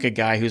seem like a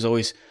guy who's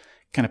always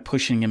kind of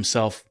pushing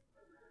himself.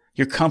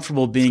 You're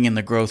comfortable being in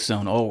the growth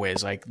zone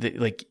always. Like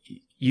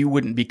you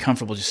wouldn't be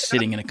comfortable just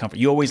sitting in a comfort.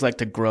 You always like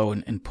to grow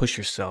and push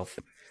yourself.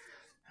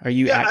 Are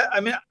you? Yeah,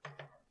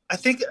 I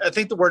think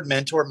the word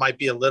mentor might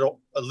be a little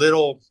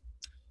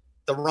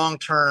the wrong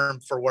term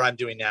for what I'm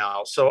doing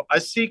now. So I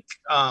seek,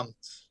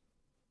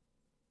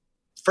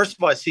 first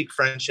of all, I seek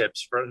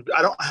friendships.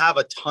 I don't have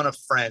a ton of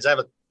friends. I have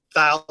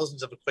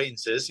thousands of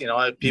acquaintances.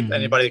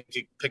 Anybody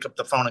could pick up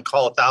the phone and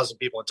call 1,000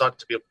 people and talk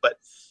to people, but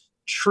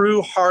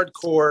true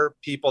hardcore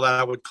people that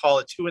I would call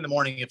at 2 a.m.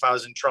 if I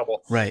was in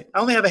trouble. Right. I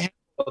only have a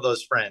handful of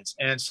those friends.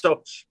 And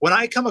so when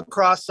I come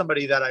across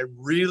somebody that I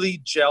really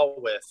gel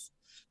with,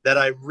 that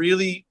I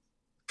really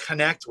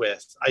connect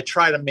with, I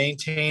try to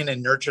maintain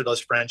and nurture those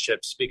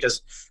friendships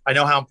because I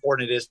know how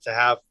important it is to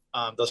have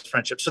those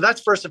friendships. So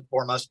that's first and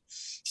foremost.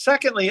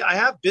 Secondly, I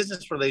have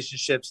business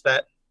relationships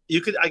that you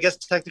could, I guess,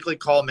 technically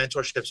call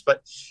mentorships,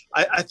 but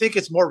I think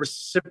it's more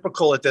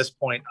reciprocal at this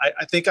point.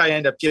 I think I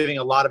end up giving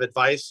a lot of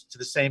advice to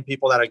the same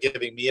people that are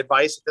giving me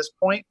advice at this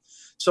point.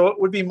 So it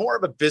would be more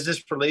of a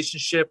business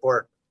relationship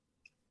or,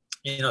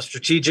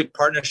 strategic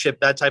partnership,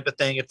 that type of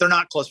thing, if they're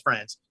not close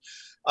friends,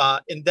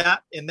 in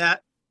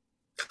that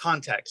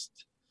context.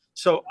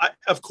 So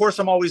of course,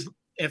 I'm always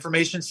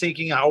information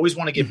seeking. I always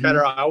want to get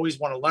better. I always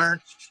want to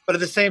learn, but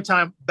at the same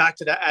time, back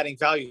to that adding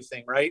value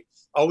thing, right?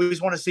 I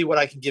always want to see what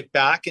I can give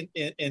back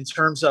in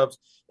terms of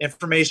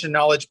information,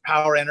 knowledge,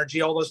 power,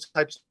 energy, all those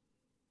types.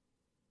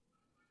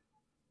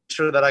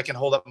 Sure that I can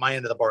hold up my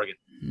end of the bargain.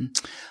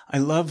 I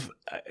love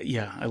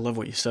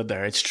what you said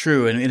there. It's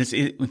true.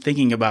 And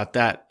thinking about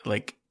that,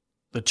 like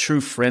the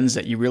true friends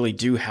that you really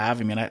do have.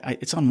 I mean,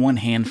 it's on one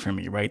hand for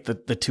me, right?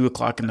 The 2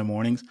 o'clock in the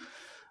mornings.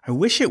 I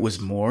wish it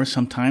was more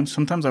sometimes.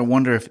 Sometimes I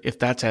wonder if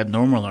that's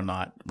abnormal or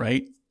not,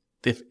 right?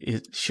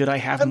 Should I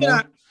have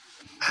more?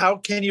 How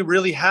can you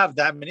really have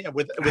that many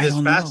with as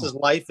fast as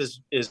life is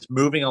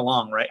moving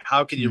along, right?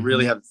 How can you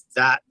really have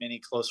that many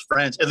close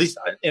friends? At least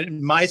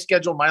in my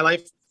schedule, my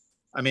life,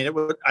 I mean,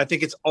 I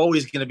think it's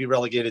always going to be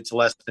relegated to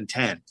less than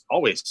 10,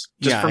 always.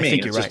 For me. I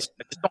think you're right.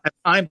 I just don't have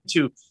time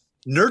to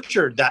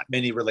nurture that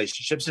many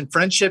relationships, and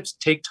friendships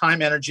take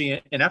time,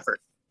 energy, and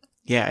effort.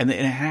 Yeah. And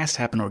it has to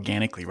happen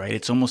organically, right?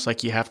 It's almost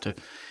like you have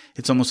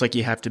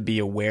to be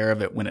aware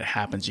of it when it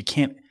happens. You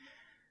can't,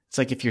 it's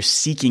like if you're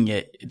seeking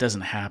it, it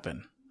doesn't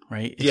happen,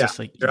 right? It's just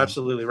like, you're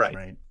absolutely right.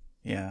 Right.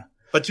 Yeah.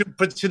 But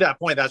to that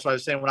point, that's what I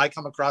was saying. When I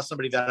come across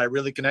somebody that I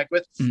really connect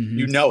with,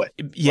 you know it.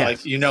 Yeah.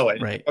 Like, you know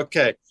it. Right.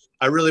 Okay.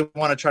 I really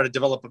want to try to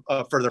develop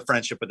a further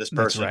friendship with this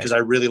person because I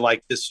really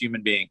like this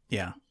human being.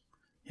 Yeah.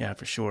 Yeah,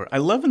 for sure. I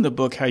love in the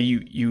book how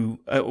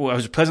I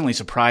was pleasantly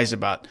surprised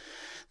about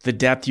the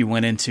depth you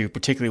went into,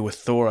 particularly with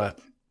Thora,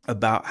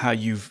 about how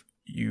you've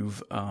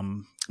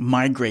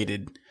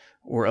migrated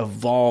or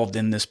evolved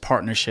in this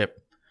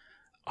partnership.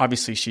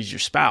 Obviously, she's your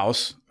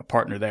spouse, a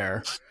partner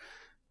there,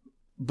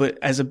 but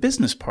as a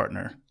business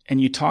partner.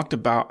 And you talked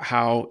about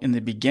how in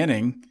the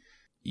beginning,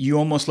 you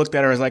almost looked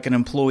at her as like an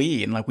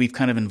employee, and like we've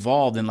kind of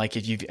involved, and like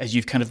as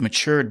you've kind of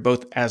matured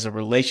both as a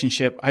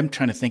relationship. I'm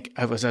trying to think,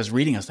 as I was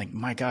reading, I was thinking,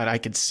 my God, I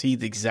could see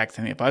the exact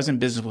thing. If I was in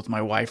business with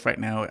my wife right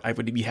now, I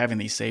would be having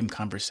these same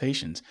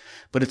conversations,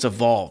 but it's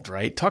evolved,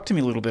 right? Talk to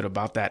me a little bit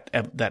about that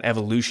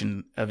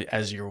evolution of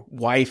as your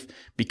wife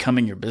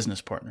becoming your business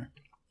partner.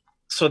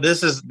 So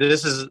this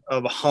is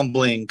a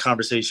humbling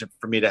conversation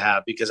for me to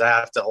have because I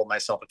have to hold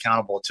myself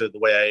accountable to the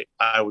way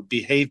I would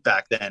behave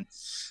back then.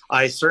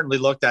 I certainly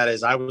looked at it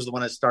as I was the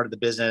one that started the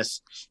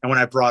business. And when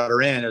I brought her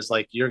in, it was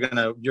like, you're going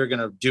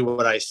to do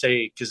what I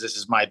say because this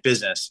is my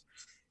business.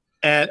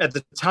 And at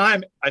the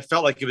time I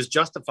felt like it was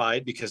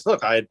justified because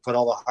look, I had put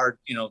all the hard,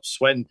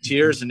 sweat and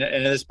tears and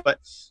this, but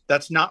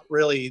that's not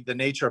really the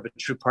nature of a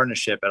true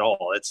partnership at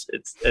all.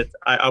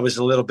 I was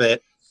a little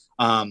bit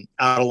out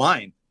of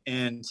line,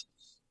 and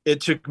it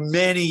took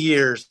many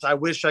years. I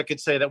wish I could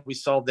say that we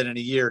solved it in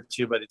a year or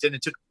two, but it didn't.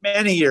 It took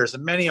many years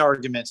and many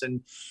arguments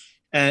and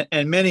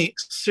many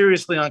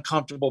seriously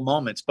uncomfortable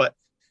moments. But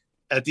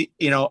at the,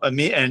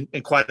 me and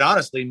quite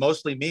honestly,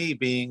 mostly me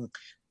being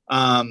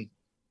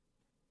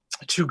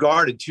too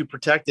guarded, too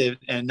protective,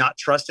 and not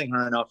trusting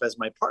her enough as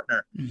my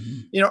partner.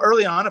 Mm-hmm.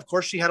 Early on, of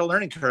course, she had a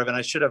learning curve, and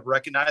I should have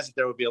recognized that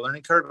there would be a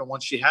learning curve. And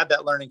once she had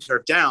that learning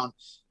curve down,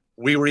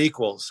 we were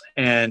equals.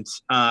 And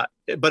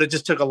but it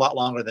just took a lot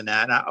longer than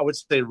that. And I would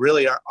say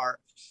really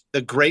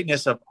the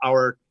greatness of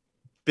our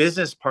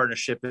business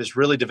partnership has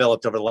really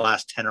developed over the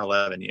last 10 or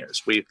 11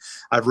 years.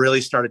 I've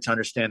really started to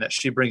understand that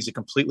she brings a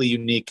completely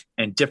unique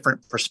and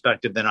different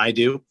perspective than I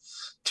do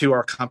to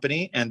our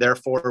company. And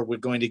therefore we're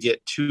going to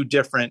get two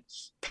different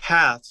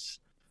paths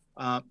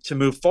to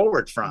move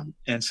forward from.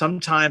 And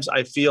sometimes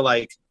I feel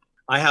like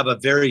I have a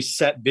very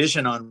set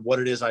vision on what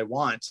it is I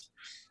want,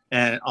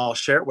 and I'll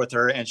share it with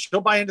her and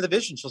she'll buy into the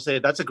vision. She'll say,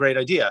 that's a great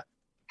idea.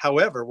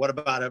 However, what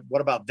about it?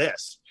 What about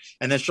this?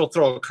 And then she'll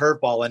throw a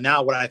curveball. And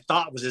now what I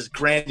thought was this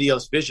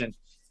grandiose vision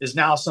is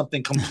now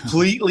something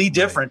completely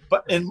different,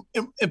 but and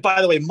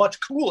by the way, much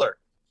cooler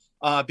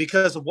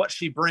because of what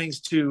she brings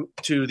to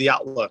the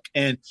outlook.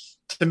 And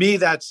to me,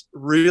 that's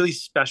really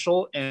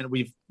special. And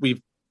we've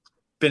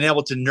been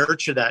able to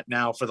nurture that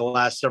now for the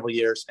last several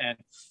years and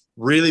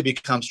really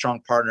become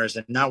strong partners.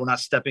 And now we're not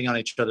stepping on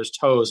each other's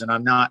toes, and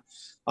I'm not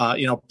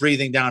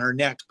breathing down her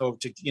neck over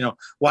to,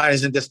 why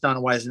isn't this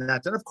done? Why isn't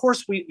that done? Of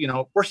course we're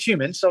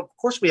human. So of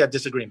course we have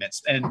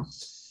disagreements,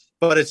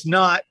 but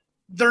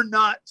they're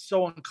not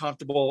so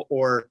uncomfortable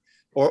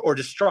or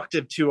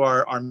destructive to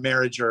our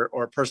marriage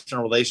or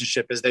personal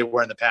relationship as they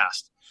were in the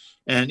past.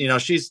 And,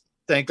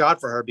 thank God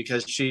for her,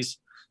 because she's,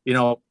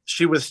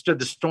 she withstood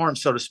the storm,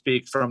 so to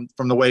speak, from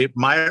the way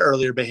my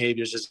earlier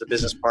behaviors as a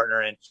business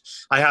partner. And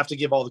I have to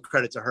give all the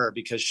credit to her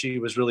because she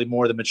was really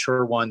more the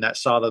mature one that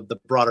saw the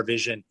broader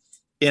vision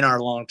in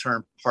our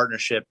long-term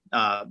partnership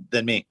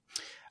than me.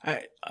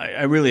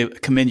 I really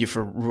commend you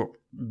for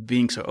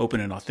being so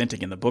open and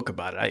authentic in the book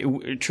about it.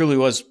 It truly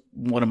was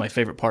one of my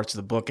favorite parts of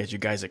the book as you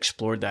guys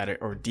explored that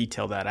or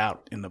detailed that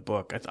out in the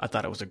book. I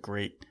thought it was a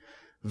great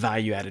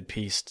value-added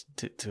piece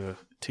to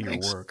your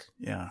work.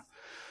 Yeah,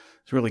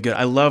 it's really good.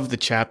 I love the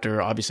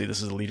chapter. Obviously,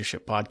 this is a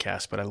leadership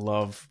podcast, but I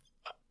love,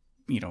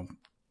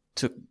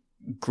 took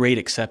great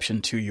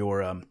exception to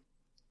your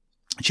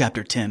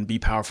Chapter 10, Be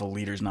Powerful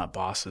Leaders, Not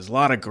Bosses. A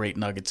lot of great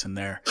nuggets in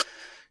there,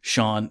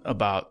 Sean,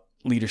 about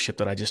leadership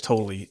that I just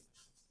totally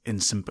in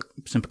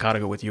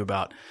simpatico with you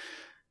about.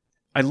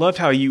 I loved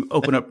how you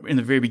open up in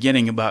the very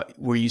beginning about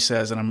where you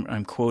says, and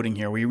I'm quoting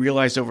here, we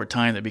realized over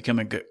time that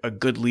becoming a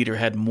good leader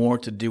had more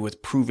to do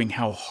with proving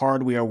how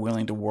hard we are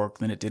willing to work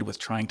than it did with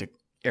trying to,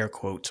 air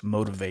quotes,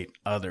 motivate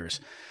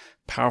others.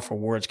 Powerful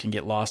words can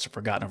get lost or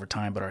forgotten over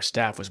time, but our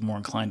staff was more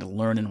inclined to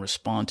learn and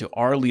respond to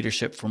our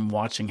leadership from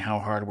watching how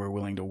hard we're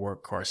willing to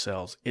work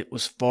ourselves. It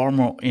was far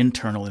more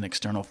internal than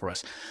external for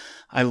us.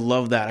 I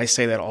love that. I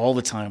say that all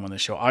the time on the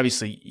show.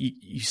 Obviously,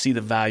 you see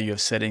the value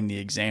of setting the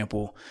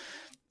example.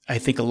 I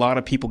think a lot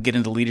of people get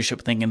into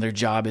leadership thinking their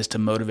job is to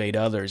motivate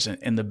others,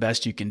 and the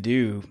best you can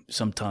do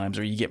sometimes,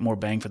 or you get more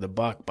bang for the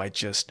buck by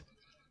just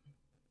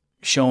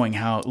showing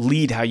how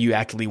you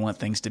actually want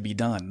things to be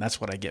done.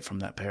 That's what I get from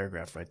that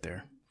paragraph right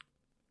there.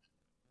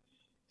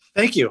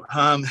 Thank you.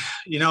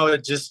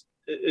 It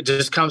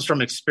just comes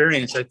from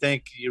experience. I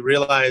think you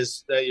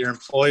realize that your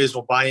employees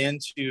will buy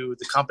into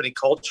the company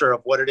culture of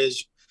what it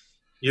is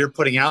you're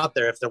putting out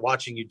there if they're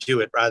watching you do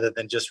it rather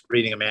than just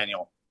reading a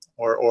manual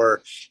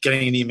or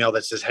getting an email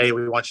that says, hey,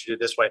 we want you to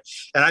do it this way.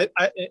 And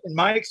I in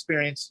my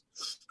experience,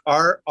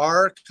 our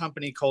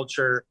company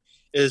culture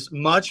is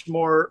much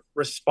more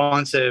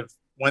responsive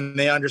when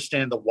they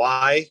understand the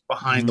why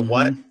behind the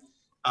what.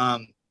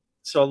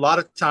 So a lot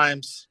of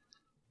times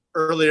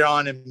earlier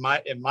on in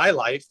my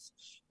life,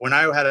 when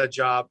I had a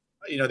job,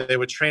 they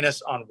would train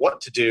us on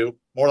what to do,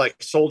 more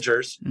like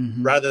soldiers,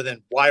 rather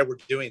than why we're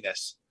doing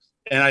this.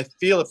 And I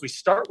feel if we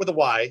start with a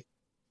why,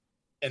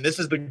 and this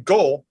is the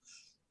goal,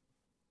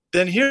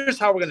 then here's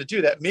how we're going to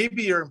do that.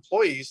 Maybe your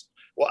employees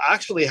will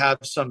actually have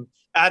some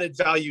added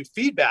value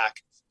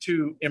feedback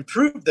to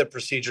improve the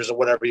procedures or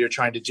whatever you're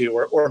trying to do,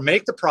 or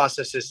make the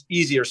processes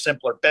easier,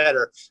 simpler,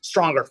 better,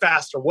 stronger,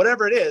 faster,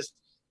 whatever it is.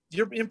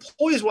 Your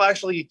employees will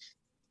actually,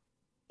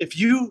 if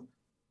your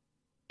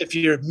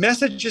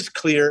message is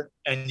clear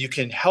and you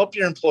can help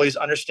your employees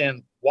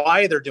understand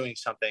why they're doing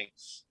something,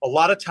 a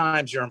lot of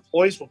times your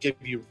employees will give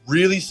you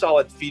really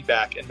solid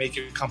feedback and make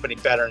your company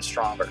better and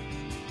stronger.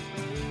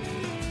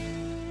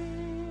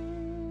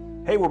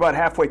 Hey, we're about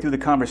halfway through the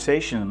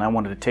conversation, and I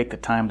wanted to take the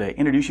time to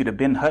introduce you to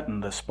Ben Hutton,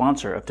 the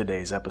sponsor of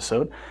today's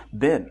episode.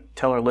 Ben,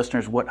 tell our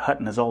listeners what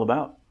Hutton is all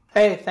about.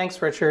 Hey, thanks,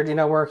 Richard.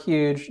 We're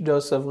huge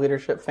Dose of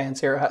Leadership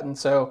fans here at Hutton,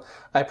 so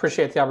I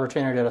appreciate the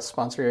opportunity to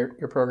sponsor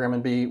your program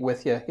and be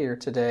with you here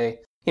today.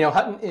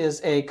 Hutton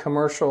is a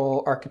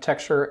commercial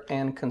architecture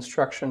and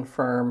construction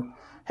firm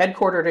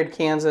headquartered in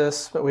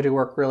Kansas, but we do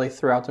work really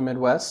throughout the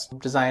Midwest,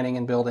 designing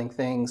and building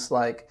things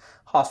like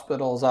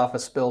hospitals,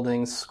 office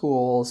buildings,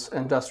 schools,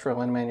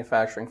 industrial and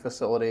manufacturing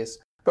facilities.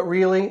 But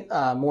really,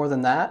 more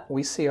than that,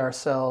 we see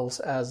ourselves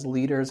as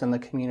leaders in the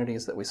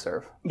communities that we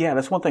serve. Yeah,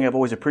 that's one thing I've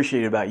always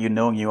appreciated about you,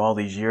 knowing you all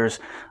these years.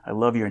 I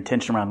love your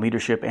intention around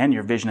leadership and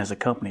your vision as a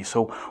company.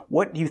 So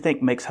what do you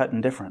think makes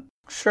Hutton different?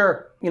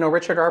 Sure.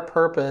 Richard, our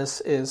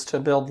purpose is to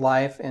build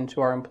life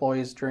into our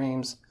employees'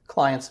 dreams,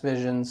 clients'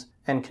 visions,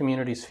 and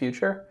communities'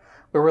 future.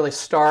 We really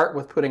start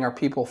with putting our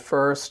people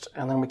first,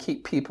 and then we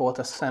keep people at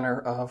the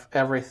center of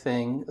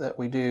everything that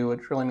we do,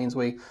 which really means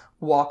we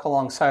walk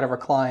alongside of our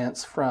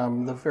clients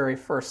from the very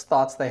first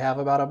thoughts they have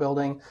about a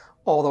building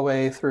all the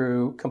way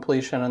through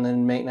completion and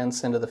then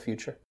maintenance into the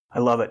future. I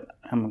love it.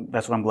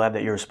 That's why I'm glad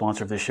that you're a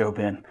sponsor of this show,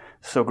 Ben.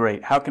 So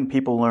great. How can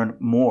people learn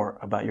more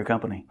about your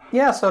company?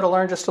 Yeah, so to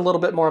learn just a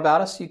little bit more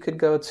about us, you could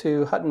go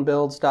to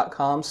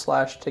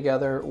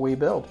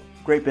huttonbuilds.com/togetherwebuild.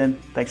 Great, Ben.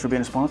 Thanks for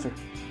being a sponsor.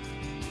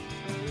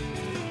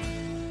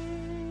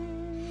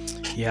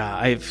 Yeah,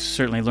 I've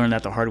certainly learned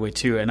that the hard way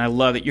too, and I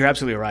love it. You're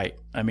absolutely right.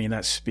 I mean,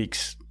 that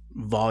speaks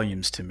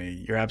volumes to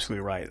me. You're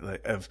absolutely right.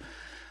 Of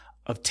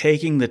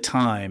taking the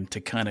time to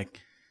kind of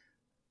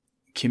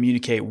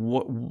communicate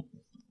what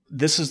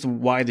this is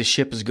why the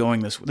ship is going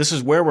this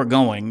is where we're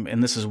going,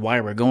 and this is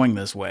why we're going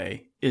this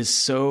way. There's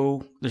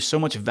so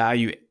much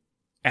value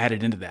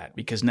added into that,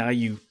 because now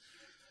you've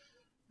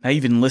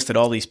enlisted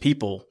all these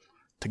people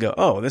to go,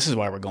 oh, this is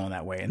why we're going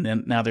that way, and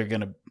then now they're going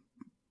to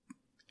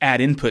add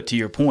input to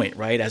your point,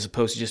 right? As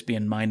opposed to just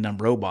being mind-numb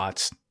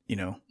robots,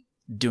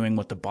 doing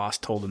what the boss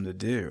told them to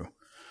do.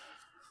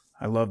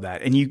 I love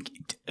that. And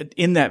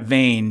in that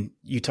vein,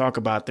 you talk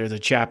about there's a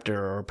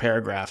chapter or a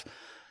paragraph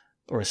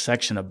or a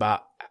section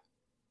about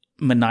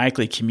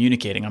maniacally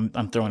communicating.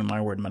 I'm throwing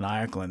my word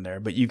maniacal in there,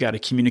 but you got to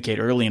communicate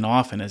early and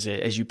often, as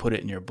you put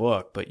it in your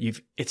book. But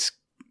it's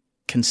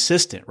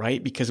consistent,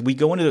 right? Because we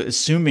go into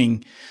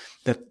assuming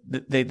that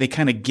they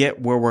kind of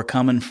get where we're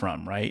coming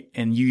from, right?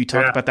 And you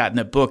talk about that in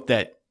the book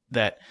that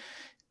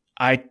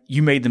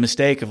you made the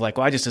mistake of like,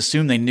 well, I just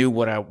assumed they knew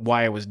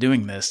why I was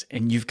doing this,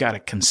 and you've got to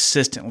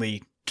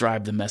consistently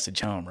drive the message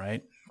home,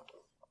 right?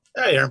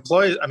 Yeah, your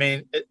employees. I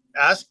mean,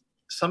 I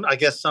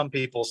guess some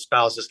people's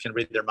spouses can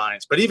read their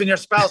minds, but even your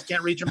spouse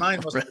can't read your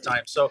mind most of the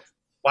time. So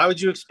why would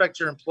you expect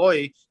your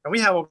employee? And we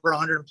have over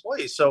 100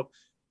 employees, so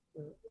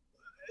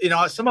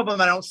some of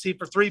them I don't see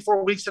for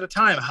 3-4 weeks at a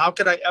time. How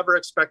could I ever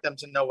expect them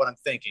to know what I'm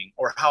thinking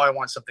or how I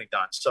want something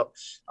done? So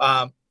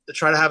to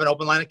try to have an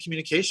open line of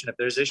communication. If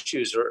there's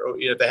issues or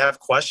if they have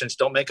questions,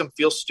 don't make them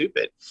feel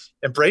stupid.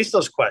 Embrace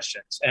those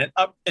questions. And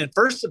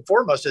first and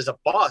foremost, as a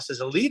boss,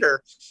 as a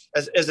leader,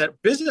 as a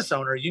business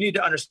owner, you need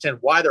to understand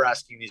why they're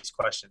asking these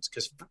questions.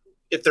 Because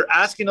if they're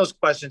asking those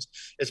questions,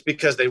 it's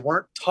because they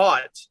weren't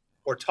taught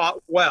or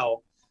taught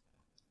well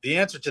the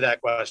answer to that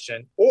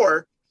question,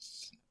 or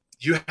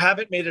you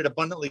haven't made it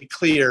abundantly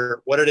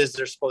clear what it is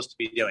they're supposed to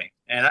be doing.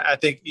 And I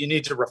think you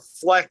need to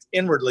reflect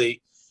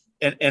inwardly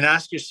and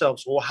ask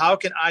yourselves, well, how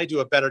can I do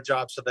a better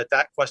job so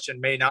that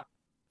question may not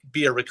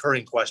be a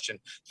recurring question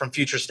from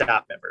future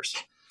staff members?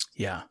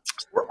 Yeah.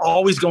 We're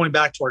always going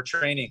back to our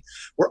training.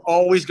 We're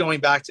always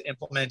going back to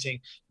implementing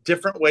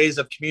different ways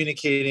of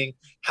communicating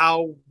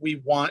how we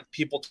want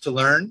people to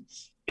learn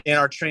in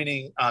our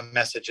training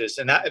messages.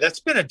 And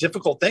that's been a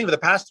difficult thing. For the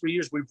past 3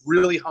 years, we've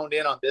really honed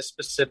in on this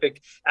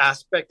specific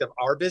aspect of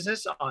our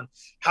business, on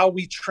how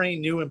we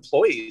train new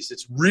employees.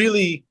 It's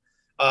really,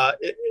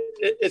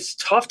 it's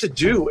tough to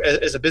do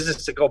as a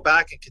business, to go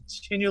back and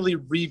continually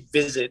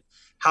revisit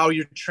how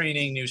you're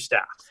training new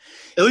staff.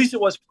 At least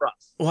it was for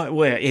us.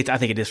 Well, I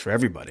think it is for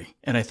everybody.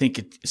 And I think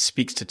it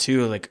speaks to,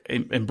 too, like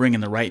in bringing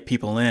the right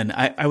people in.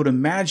 I would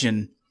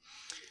imagine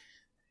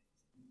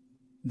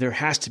there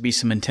has to be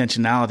some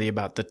intentionality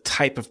about the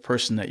type of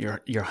person that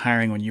you're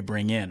hiring when you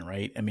bring in,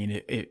 right? I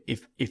mean,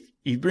 if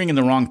you bring in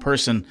the wrong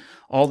person,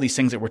 all these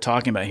things that we're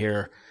talking about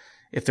here,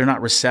 if they're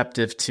not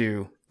receptive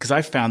to, because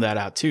I found that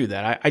out too,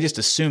 that I just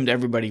assumed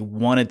everybody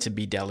wanted to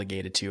be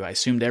delegated to. I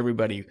assumed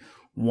everybody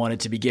wanted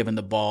to be given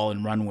the ball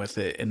and run with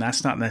it. And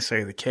that's not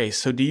necessarily the case.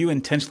 So do you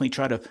intentionally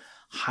try to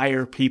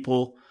hire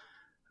people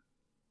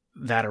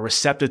that are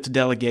receptive to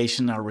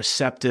delegation, are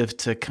receptive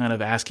to kind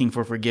of asking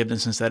for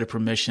forgiveness instead of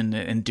permission,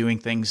 and doing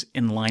things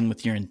in line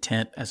with your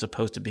intent as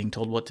opposed to being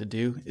told what to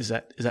do? Is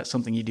that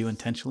something you do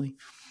intentionally?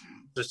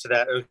 Just to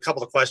that, a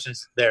couple of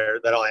questions there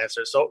that I'll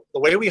answer. So the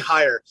way we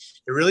hire,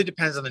 it really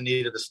depends on the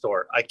need of the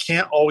store. I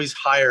can't always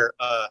hire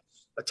a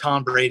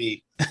Tom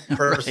Brady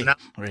person.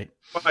 Right.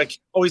 I can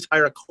always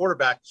hire a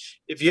quarterback.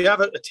 If you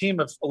have a team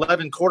of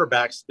 11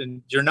 quarterbacks,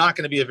 then you're not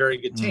going to be a very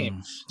good team.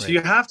 Right. So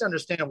you have to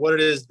understand what it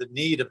is the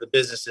need of the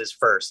business is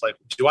first. Like,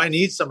 do I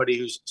need somebody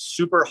who's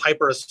super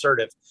hyper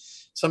assertive,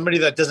 somebody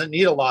that doesn't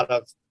need a lot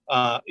of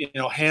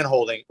hand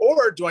holding,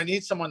 or do I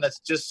need someone that's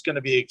just going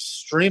to be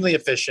extremely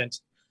efficient?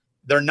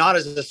 They're not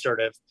as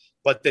assertive,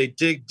 but they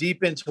dig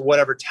deep into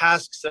whatever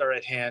tasks are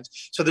at hand.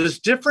 So there's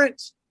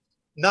different,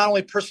 not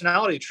only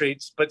personality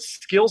traits, but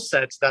skill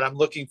sets that I'm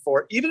looking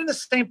for, even in the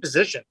same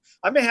position.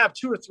 I may have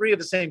 2 or 3 of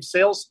the same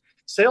sales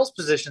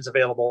positions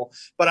available,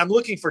 but I'm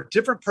looking for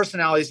different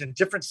personalities and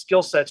different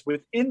skill sets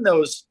within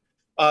those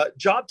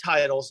job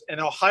titles, and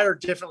I'll hire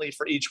differently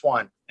for each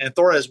one. And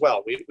Thora as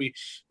well. We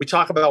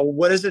talk about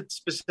what is it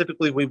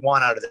specifically we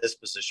want out of this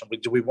position.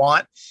 Do we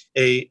want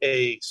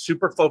a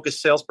super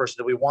focused salesperson?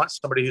 Do we want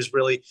somebody who's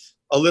really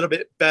a little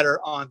bit better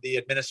on the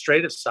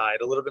administrative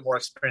side, a little bit more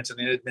experience on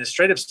the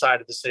administrative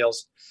side of the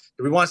sales?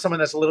 Do we want someone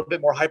that's a little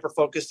bit more hyper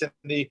focused in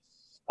the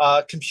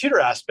computer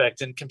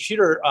aspect and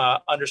computer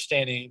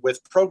understanding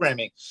with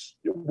programming?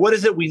 What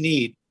is it we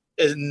need?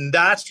 And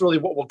that's really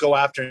what we'll go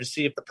after and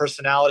see if the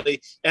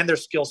personality and their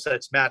skill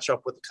sets match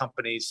up with the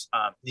company's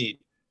need.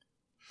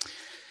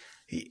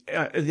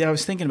 I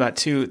was thinking about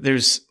too,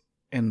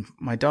 and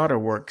my daughter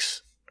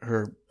works,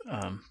 her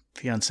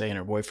fiance and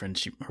her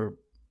boyfriend,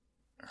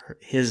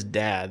 his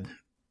dad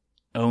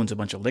owns a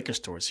bunch of liquor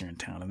stores here in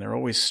town, and they're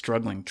always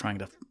struggling trying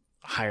to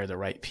hire the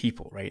right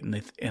people, right?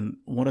 And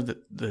one of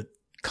the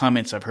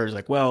comments I've heard is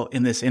like, well,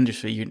 in this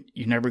industry,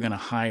 you're never going to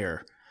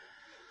hire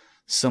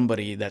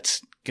somebody that's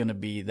going to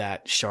be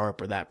that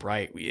sharp or that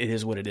bright. It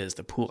is what it is,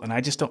 the pool. And I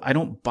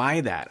don't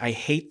buy that. I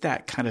hate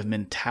that kind of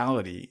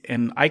mentality.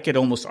 And I could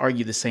almost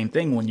argue the same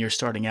thing when you're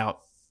starting out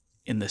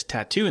in this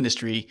tattoo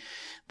industry.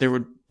 There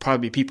would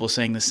probably be people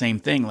saying the same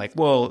thing, like,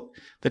 well,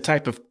 the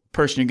type of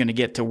person you're going to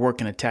get to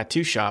work in a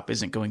tattoo shop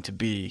isn't going to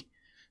be,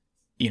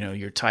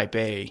 your type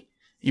A.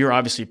 You're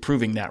obviously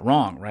proving that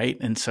wrong, right?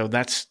 And so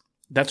that's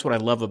what I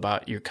love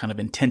about your kind of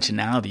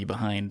intentionality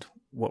behind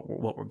what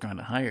we're going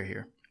to hire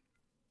here.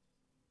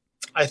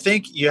 I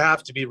think you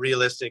have to be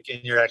realistic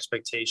in your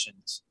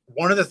expectations.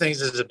 One of the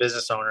things as a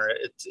business owner,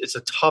 it's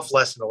a tough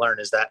lesson to learn,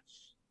 is that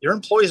your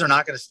employees are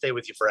not going to stay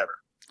with you forever.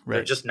 Right.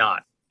 They're just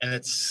not. And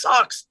it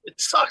sucks. It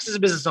sucks as a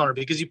business owner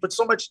because you put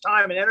so much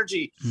time and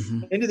energy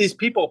into these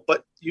people.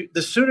 But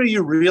the sooner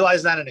you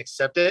realize that and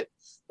accept it,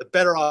 the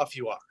better off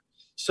you are.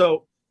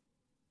 So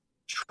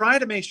try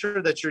to make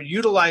sure that you're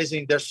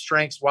utilizing their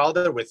strengths while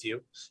they're with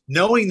you,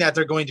 knowing that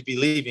they're going to be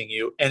leaving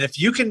you. And if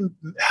you can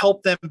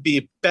help them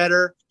be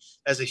better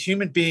as a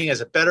human being,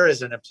 better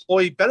as an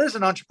employee, better as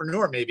an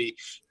entrepreneur, maybe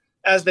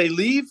as they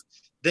leave,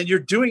 then you're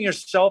doing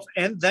yourself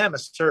and them a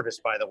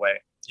service, by the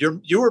way.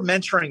 You are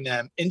mentoring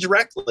them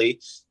indirectly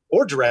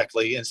or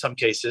directly in some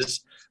cases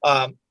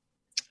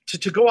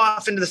to go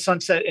off into the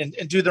sunset and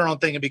do their own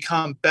thing and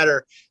become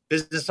better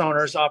business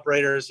owners,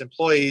 operators,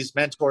 employees,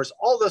 mentors,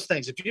 all those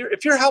things.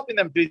 If you're helping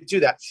them do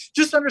that,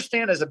 just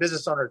understand as a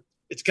business owner,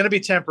 it's going to be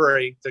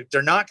temporary.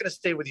 They're not going to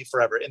stay with you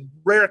forever. In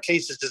rare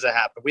cases does it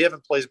happen. We have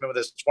employees been with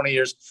us 20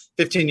 years,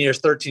 15 years,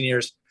 13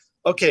 years.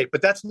 Okay,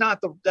 but that's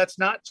not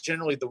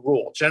generally the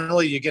rule.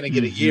 Generally, you're going to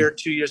get a year,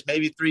 2 years,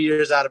 maybe 3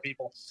 years out of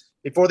people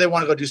before they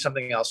want to go do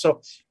something else.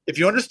 So if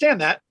you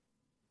understand that,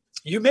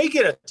 you may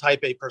get a type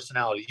A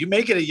personality. You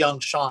may get a young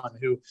Sean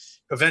who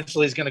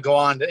eventually is going to go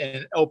on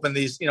and open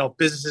these,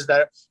 businesses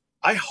that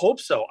I hope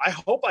so. I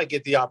hope I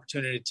get the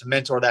opportunity to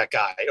mentor that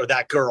guy or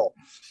that girl.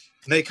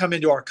 And they come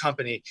into our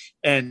company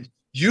and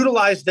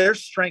utilize their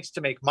strengths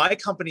to make my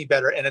company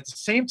better. And at the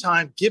same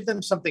time, give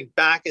them something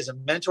back as a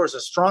mentor, as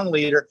a strong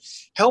leader,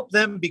 help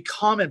them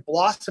become and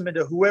blossom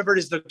into whoever it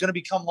is they're going to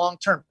become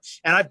long-term.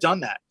 And I've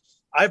done that.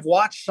 I've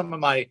watched some of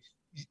my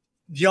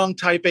young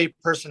type A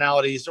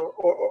personalities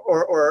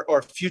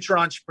or future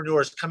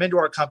entrepreneurs come into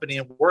our company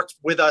and work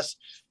with us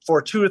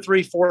for 2 or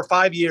 3, 4 or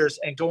 5 years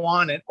and go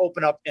on and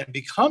open up and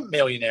become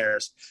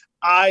millionaires.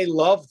 I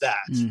love that.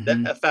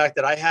 The fact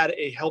that I had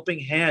a helping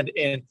hand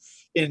in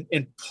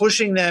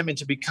pushing them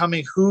into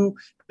becoming who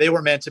they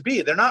were meant to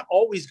be. They're not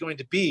always going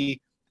to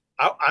be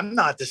I'm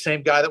not the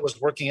same guy that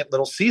was working at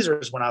Little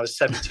Caesars when I was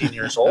 17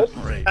 years old.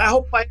 Right. And I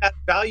hope I add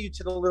value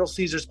to the Little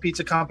Caesars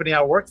pizza company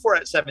I worked for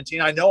at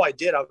 17. I know I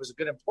did. I was a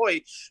good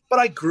employee, but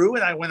I grew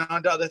and I went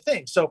on to other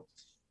things. So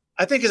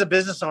I think as a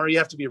business owner, you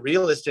have to be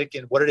realistic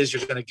in what it is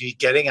you're going to be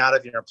getting out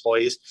of your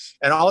employees.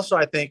 And also,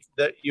 I think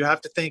that you have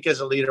to think as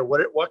a leader,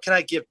 what can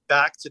I give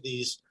back to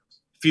these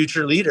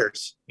future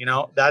leaders?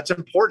 That's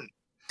important.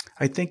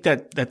 I think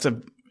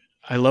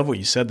I love what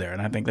you said there.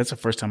 And I think that's the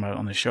first time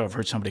on the show I've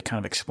heard somebody kind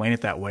of explain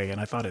it that way.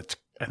 And I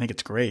think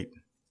it's great.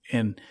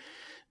 And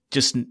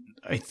just,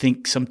 I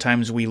think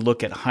sometimes we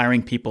look at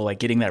hiring people, like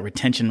getting that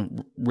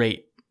retention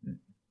rate,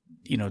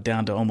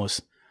 down to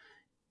almost,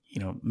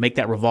 make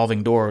that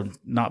revolving door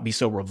not be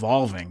so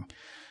revolving.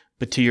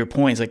 But to your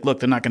point, it's like, look,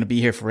 they're not going to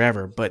be here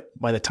forever. But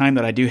by the time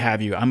that I do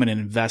have you, I'm going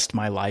to invest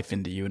my life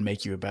into you and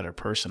make you a better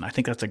person. I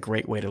think that's a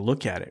great way to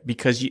look at it,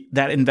 because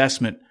that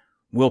investment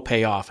will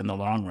pay off in the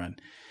long run.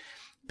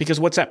 Because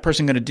what's that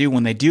person going to do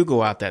when they do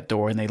go out that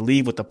door and they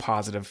leave with a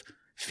positive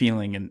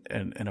feeling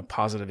and a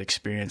positive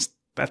experience?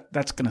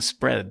 That's going to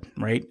spread,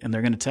 right? And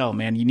they're going to tell,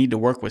 man, you need to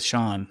work with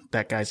Sean.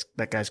 That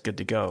guy's good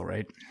to go,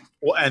 right?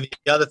 Well, and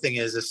the other thing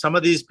is some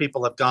of these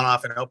people have gone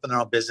off and opened their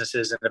own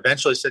businesses and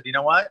eventually said, you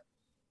know what?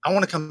 I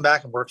want to come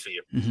back and work for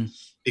you,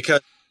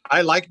 because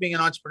I like being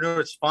an entrepreneur.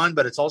 It's fun,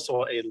 but it's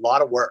also a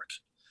lot of work.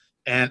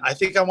 And I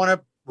think I want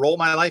to roll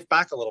my life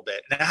back a little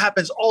bit. And it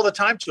happens all the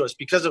time to us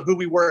because of who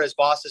we were as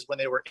bosses when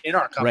they were in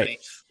our company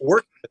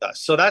working with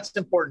us. So that's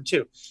important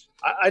too.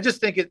 I just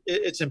think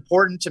it's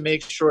important to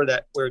make sure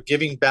that we're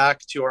giving back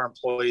to our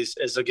employees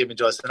as they're giving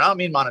to us. And I don't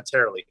mean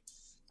monetarily.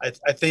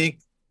 I think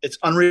it's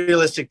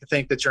unrealistic to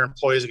think that your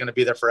employees are going to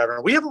be there forever.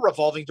 And we have a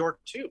revolving door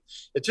too.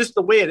 It's just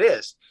the way it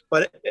is.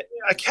 But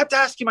I kept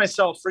asking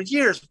myself for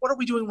years, what are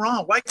we doing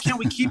wrong? Why can't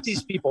we keep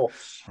these people?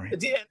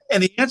 Right.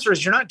 And the answer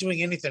is you're not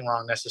doing anything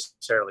wrong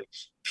necessarily.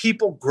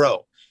 People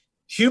grow.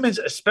 Humans,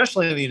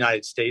 especially in the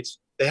United States,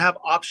 they have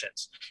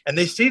options, and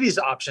they see these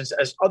options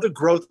as other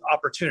growth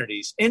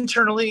opportunities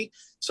internally.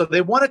 So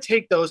they want to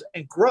take those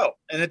and grow.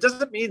 And it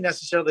doesn't mean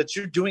necessarily that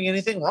you're doing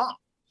anything wrong.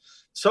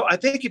 So I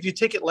think if you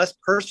take it less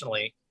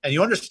personally and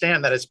you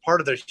understand that it's part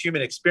of their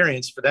human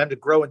experience for them to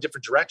grow in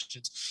different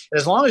directions, and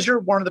as long as you're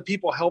one of the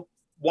people help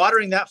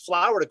watering that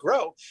flower to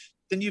grow,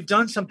 then you've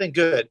done something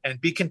good, and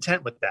be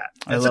content with that.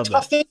 It's a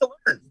tough thing to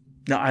learn.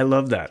 No, I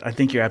love that. I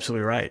think you're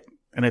absolutely right.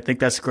 And I think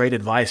that's great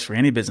advice for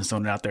any business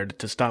owner out there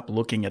to stop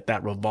looking at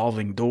that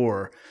revolving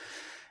door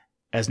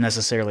as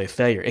necessarily a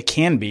failure. It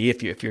can be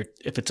if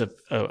it's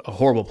a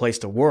horrible place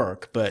to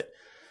work, but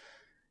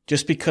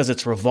just because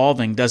it's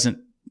revolving doesn't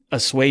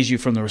assuage you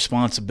from the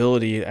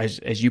responsibility,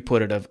 as you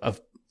put it,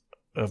 of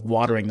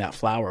watering that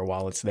flower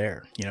while it's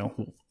there.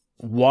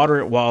 Water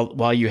it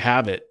while you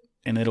have it,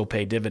 and it'll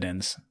pay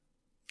dividends.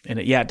 And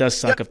it does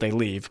suck if they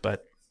leave,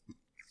 but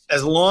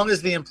as long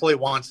as the employee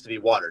wants to be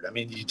watered. I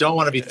mean, you don't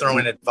want to be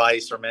throwing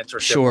advice or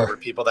mentorship over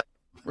people.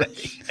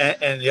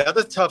 And the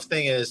other tough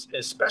thing is,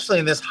 especially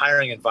in this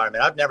hiring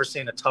environment, I've never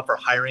seen a tougher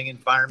hiring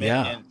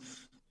environment in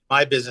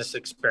my business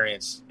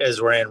experience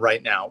as we're in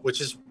right now, which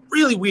is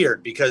really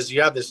weird because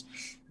you have this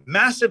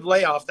massive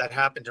layoff that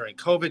happened during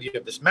COVID. You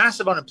have this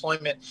massive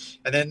unemployment.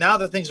 And then now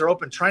that things are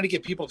open, trying to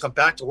get people to come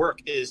back to work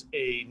is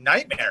a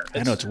nightmare.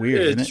 I know, it's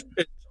weird, isn't it?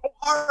 It's so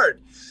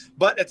hard.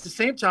 But at the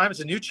same time, it's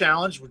a new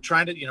challenge. We're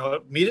trying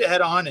to, meet it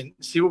head on and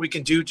see what we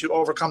can do to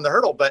overcome the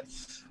hurdle. But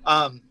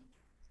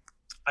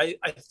I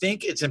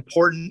think it's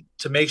important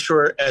to make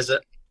sure as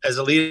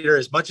a leader,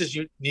 as much as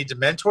you need to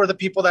mentor the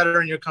people that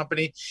are in your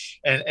company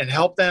and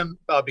help them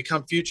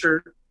become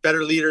future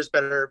better leaders,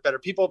 better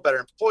people, better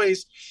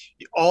employees,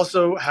 you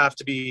also have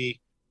to be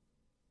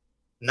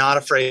not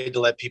afraid to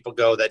let people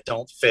go that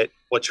don't fit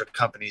what your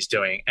company's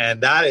doing.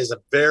 And that is a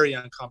very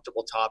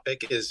uncomfortable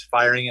topic, is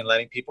firing and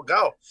letting people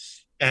go.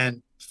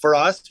 And for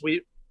us,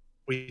 we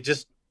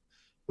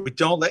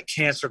don't let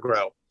cancer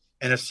grow.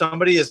 And if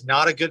somebody is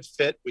not a good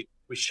fit, we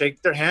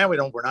shake their hand.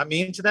 We're not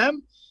mean to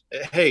them.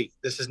 Hey,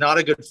 this is not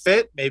a good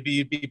fit. Maybe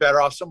you'd be better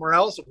off somewhere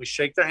else. And we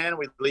shake their hand and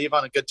we leave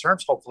on good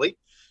terms, hopefully.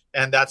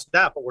 And that's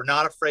that. But we're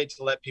not afraid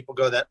to let people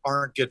go that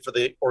aren't good for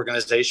the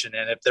organization.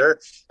 And if they're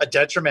a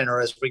detriment,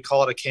 or as we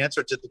call it, a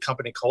cancer to the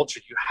company culture,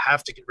 you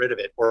have to get rid of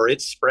it or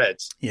it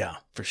spreads. Yeah,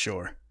 for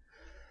sure.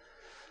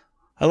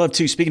 I love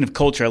too, speaking of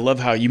culture, I love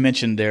how you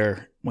mentioned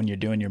there when you're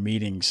doing your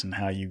meetings and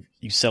how you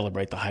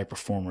celebrate the high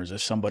performers.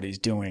 If somebody's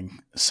doing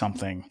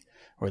something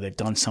or they've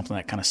done something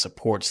that kind of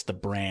supports the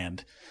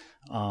brand,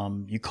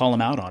 you call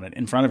them out on it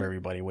in front of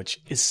everybody, which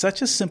is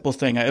such a simple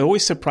thing. It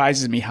always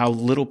surprises me how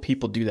little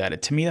people do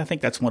that. To me, I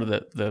think that's one of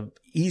the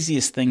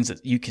easiest things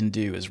that you can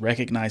do, is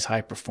recognize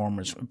high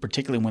performers,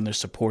 particularly when they're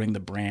supporting the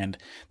brand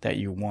that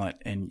you want.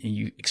 And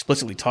you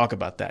explicitly talk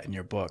about that in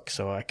your book.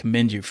 So I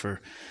commend you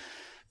for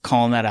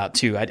calling that out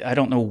too. I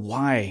don't know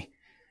why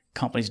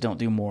companies don't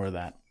do more of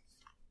that,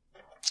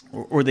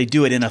 or they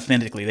do it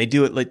inauthentically. They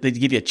do it like they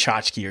give you a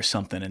tchotchke or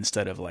something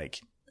instead of like,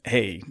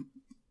 hey,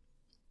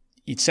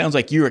 it sounds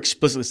like you're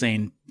explicitly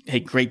saying, hey,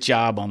 great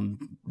job on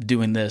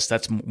doing this.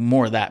 That's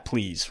more of that,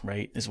 please,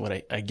 right? Is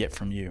what I get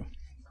from you.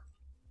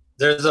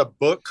 There's a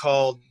book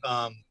called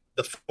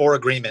The 4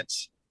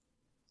 Agreements,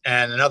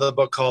 and another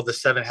book called The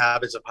 7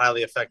 Habits of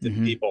Highly Effective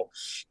People.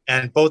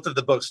 And both of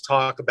the books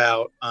talk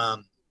about,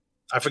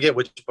 I forget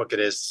which book it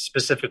is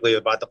specifically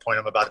about the point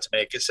I'm about to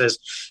make. It says,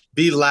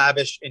 be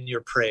lavish in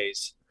your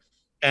praise.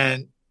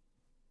 And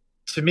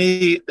to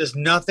me, there's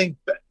nothing,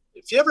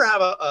 if you ever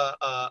have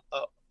a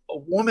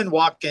woman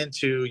walk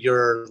into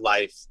your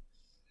life,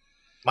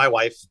 my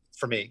wife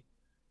for me,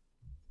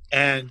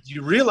 and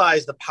you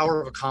realize the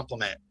power of a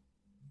compliment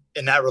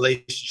in that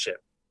relationship.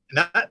 And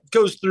that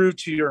goes through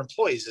to your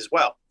employees as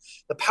well.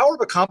 The power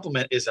of a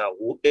compliment is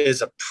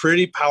a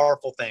pretty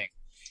powerful thing.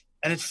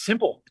 And it's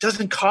simple. It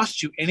doesn't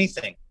cost you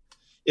anything.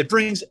 It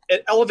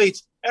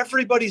elevates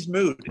everybody's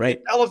mood. Right.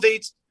 It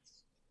elevates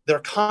their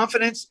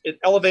confidence. It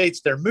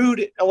elevates their mood.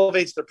 It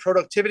elevates their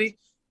productivity.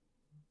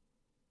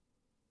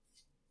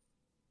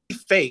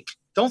 Fake.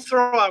 Don't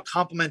throw out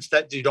compliments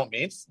that you don't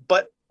mean,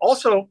 but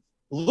also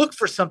look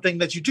for something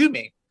that you do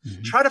mean.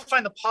 Try to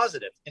find the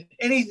positive in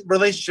any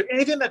relationship,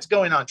 anything that's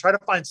going on. Try to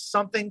find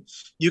something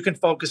you can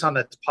focus on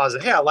that's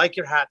positive. Hey, I like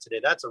your hat today.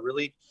 That's a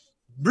really,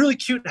 really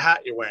cute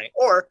hat you're wearing.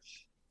 Or,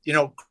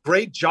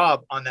 great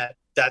job on that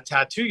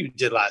tattoo you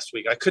did last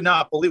week. I could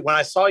not believe when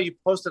I saw you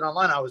posted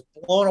online, I was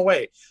blown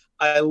away.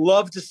 I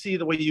love to see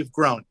the way you've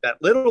grown. That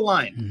little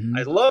line.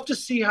 I love to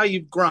see how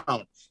you've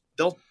grown.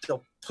 They'll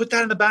put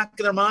that in the back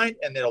of their mind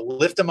and it'll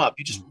lift them up.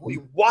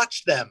 You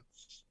watch them,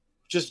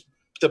 just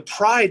the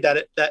pride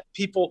that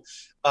people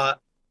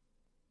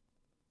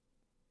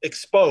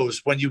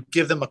expose when you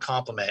give them a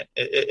compliment.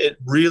 It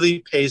really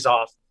pays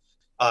off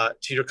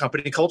to your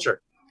company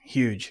culture.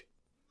 Huge.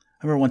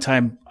 I remember one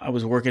time I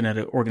was working at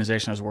an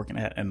organization I was working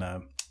at, and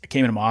I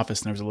came into my office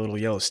and there was a little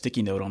yellow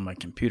sticky note on my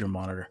computer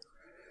monitor,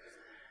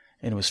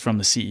 and it was from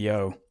the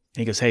CEO. And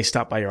he goes, "Hey,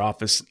 stop by your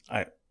office.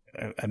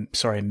 I'm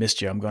sorry I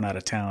missed you. I'm going out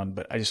of town,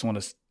 but I just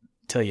want to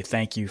tell you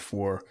thank you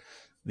for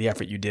the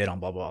effort you did on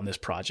blah, blah, on this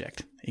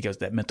project." He goes,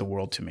 "That meant the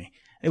world to me."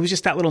 It was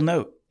just that little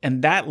note.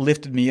 And that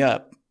lifted me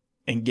up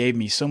and gave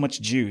me so much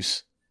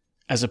juice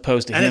as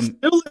opposed to him. And it's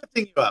still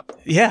lifting you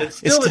up. Yeah, it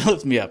still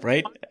lifts me up,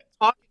 right?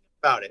 Talking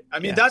about it. I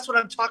mean, that's what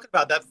I'm talking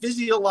about. That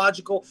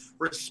physiological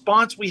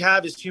response we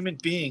have as human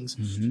beings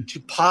to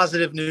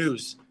positive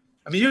news.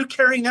 I mean, you're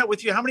carrying that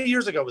with you. How many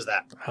years ago was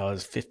that? I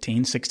was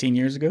 15, 16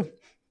 years ago.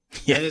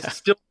 Yeah. And it's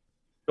still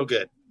so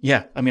good.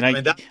 Yeah. I mean,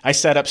 I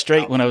sat up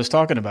straight when I was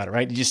talking about it,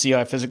 right? Did you see how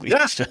I physically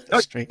stood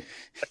up straight?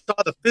 I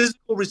saw the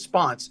physical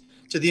response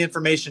to the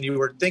information you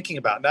were thinking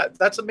about.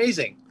 That's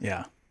amazing.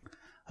 Yeah.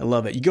 I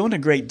love it. You go into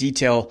great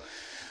detail.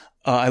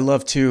 I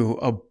love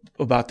too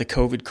about the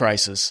COVID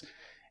crisis,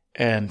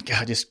 and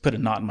God, just put a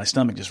knot in my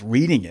stomach just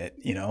reading it,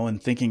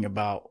 and thinking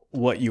about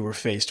what you were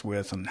faced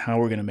with and how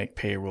we're going to make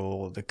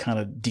payroll, the kind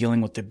of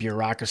dealing with the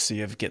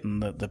bureaucracy of getting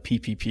the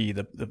PPP,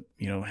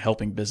 the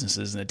helping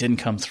businesses, and it didn't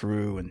come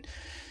through, and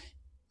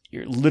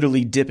you're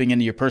literally dipping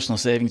into your personal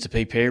savings to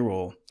pay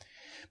payroll.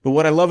 But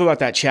what I love about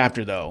that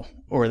chapter, though,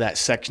 or that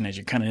section as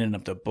you're kind of ending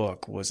up the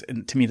book, was,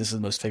 and to me, this is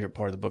the most favorite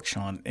part of the book,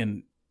 Sean.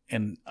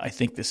 And I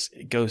think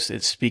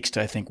it speaks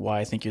to, I think, why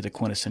I think you're the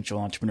quintessential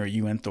entrepreneur,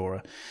 you and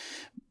Thora.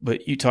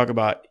 But you talk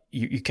about,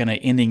 you kind of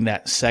ending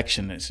that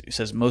section. It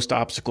says, most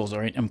obstacles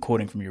are, I'm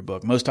quoting from your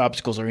book, most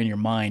obstacles are in your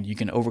mind. You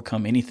can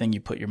overcome anything you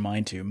put your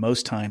mind to.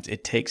 Most times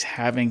it takes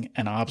having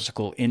an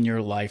obstacle in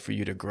your life for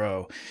you to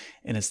grow.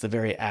 And it's the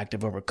very act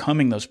of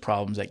overcoming those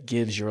problems that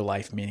gives your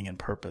life meaning and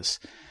purpose.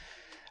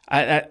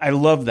 I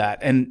love that.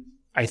 And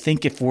I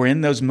think if we're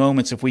in those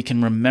moments, if we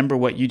can remember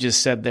what you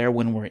just said there,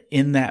 when we're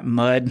in that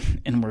mud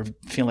and we're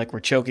feeling like we're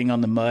choking on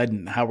the mud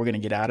and how we're going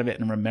to get out of it,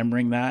 and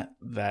remembering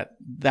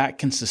that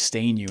can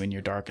sustain you in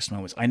your darkest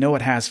moments. I know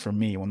it has for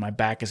me. When my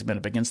back has been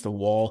up against the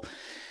wall,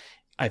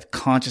 I've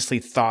consciously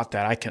thought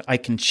that I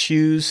can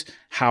choose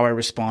how I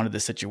respond to the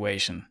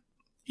situation,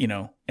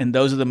 and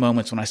those are the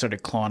moments when I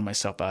started clawing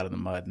myself out of the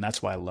mud. And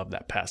that's why I love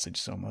that passage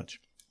so much.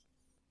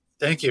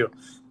 Thank you.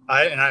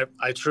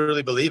 I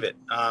truly believe it.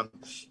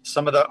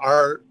 Some of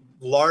our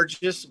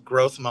largest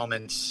growth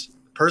moments,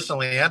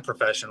 personally and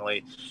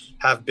professionally,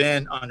 have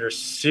been under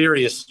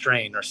serious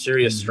strain or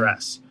serious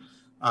stress,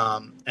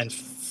 and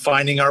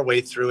finding our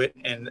way through it.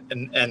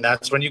 And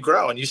that's when you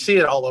grow, and you see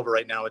it all over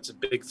right now. It's a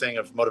big thing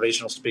of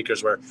motivational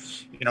speakers where,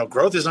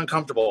 growth is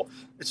uncomfortable.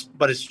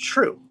 But it's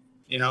true.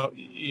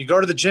 You go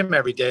to the gym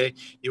every day,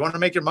 you want to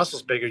make your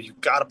muscles bigger. You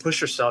got to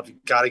push yourself. You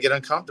got to get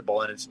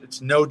uncomfortable. And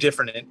it's no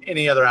different in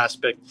any other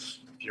aspect.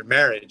 Your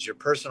marriage, your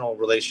personal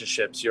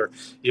relationships,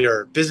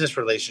 your business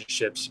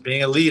relationships,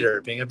 being a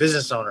leader, being a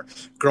business owner,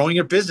 growing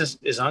your business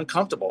is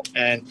uncomfortable.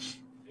 And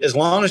as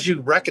long as you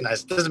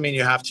recognize, it doesn't mean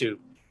you have to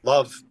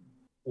love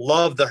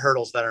the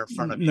hurdles that are in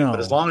front of you, but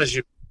as long as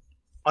you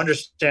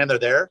understand they're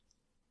there,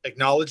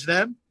 acknowledge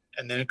them,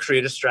 and then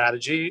create a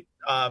strategy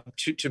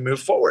to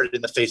move forward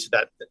in the face of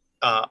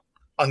that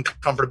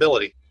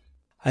uncomfortability.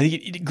 I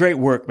think you did great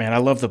work, man. I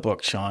love the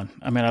book, Sean.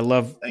 I mean, I've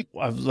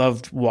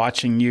loved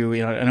watching you.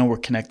 I know we're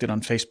connected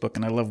on Facebook,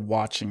 and I love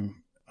watching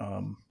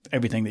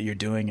everything that you're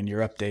doing and your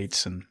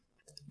updates. And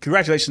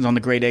congratulations on the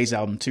Great A's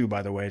album too,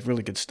 by the way. It's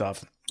really good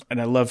stuff. And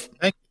I love,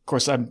 of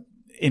course, I'm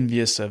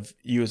envious of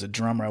you as a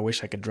drummer. I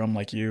wish I could drum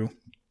like you.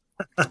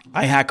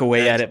 I hack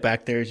away at it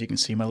back there, as you can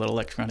see my little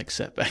electronic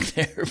set back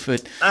there.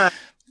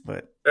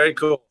 But very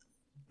cool.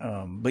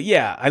 But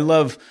yeah, I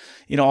love,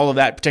 all of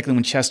that, particularly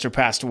when Chester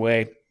passed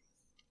away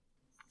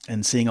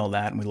and seeing all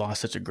that. And we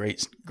lost such a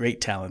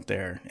great talent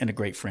there and a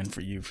great friend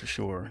for you for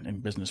sure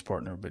and business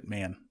partner. But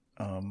man,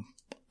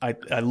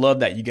 I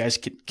love that you guys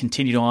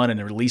continued on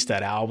and released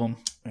that album,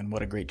 and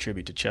what a great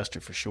tribute to Chester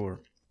for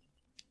sure.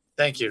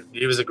 Thank you.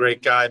 He was a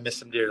great guy. I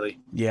miss him dearly.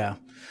 Yeah.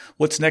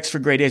 What's next for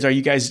Grey Daze? Are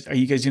you guys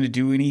going to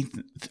do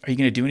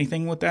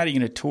anything with that? Are you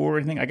going to tour or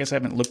anything? I guess I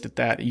haven't looked at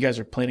that. You guys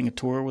are planning a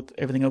tour with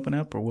everything open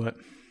up, or what?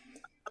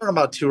 I don't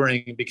know about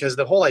touring, because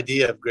the whole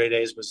idea of Grey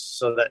Daze was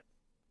so that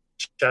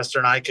Chester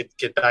and I could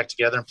get back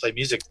together and play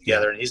music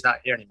together, and he's not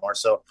here anymore.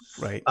 So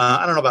right.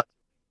 I don't know about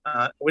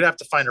we'd have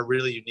to find a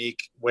really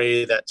unique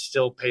way that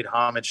still paid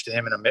homage to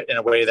him in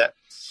a way that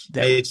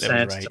made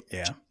sense. Right.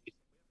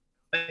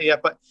 Yeah.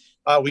 But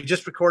we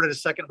just recorded a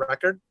second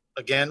record,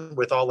 again,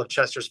 with all of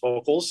Chester's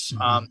vocals.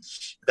 Mm-hmm.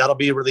 That'll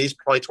be released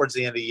probably towards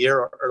the end of the year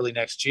or early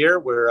next year.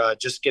 We're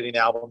just getting the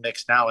album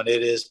mixed now, and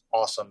it is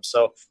awesome.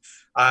 So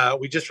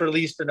we just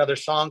released another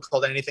song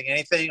called Anything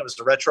Anything. It was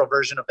a retro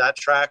version of that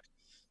track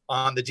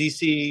on the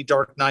DC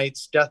Dark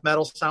Knights death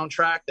metal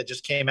soundtrack that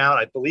just came out.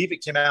 I believe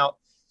it came out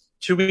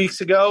 2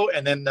 weeks ago.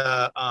 And then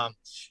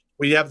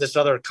we have this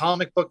other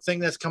comic book thing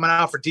that's coming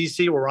out for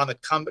DC. We're on the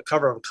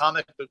cover of a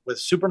comic with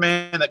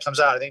Superman that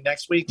comes out, I think,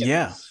 next week. And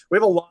yeah. We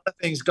have a lot of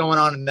things going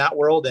on in that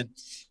world. And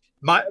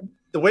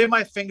the way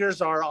my fingers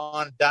are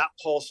on that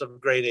pulse of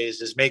Grey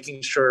Daze is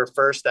making sure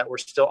first that we're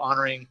still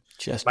honoring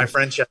my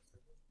friend Chester,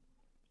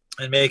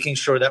 and making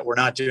sure that we're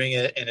not doing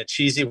it in a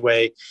cheesy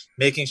way,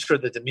 making sure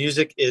that the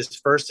music is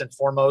first and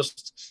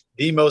foremost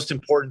the most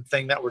important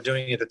thing that we're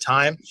doing at the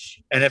time.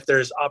 And if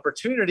there's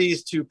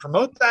opportunities to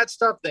promote that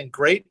stuff, then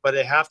great, but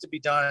it have to be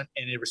done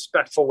in a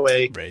respectful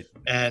way, right,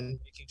 and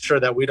making sure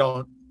that we're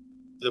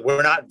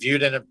not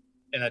viewed in a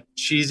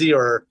cheesy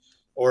or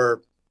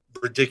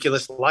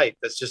ridiculous light.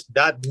 That's just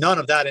that. None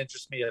of that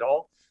interests me at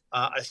all.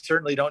 I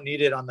certainly don't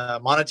need it on the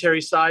monetary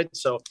side.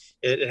 So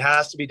it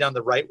has to be done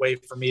the right way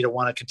for me to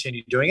want to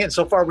continue doing it. And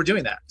so far we're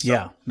doing that. So.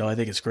 Yeah, no, I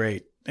think it's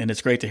great. And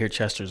it's great to hear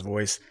Chester's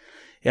voice.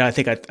 Yeah. I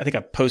think I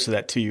posted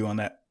that to you on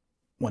that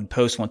one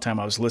post one time.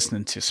 I was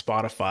listening to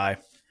Spotify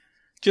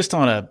just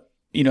on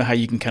how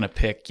you can kind of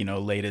pick,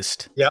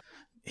 latest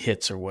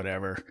hits or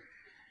whatever.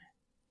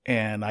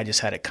 And I just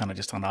had it kind of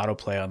just on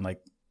autoplay on like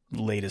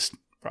latest.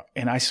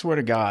 And I swear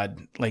to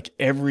God, like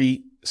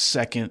every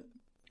second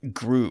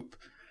group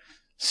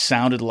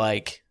sounded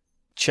like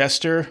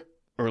Chester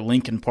or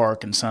Linkin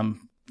Park in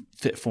some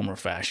fit form or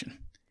fashion.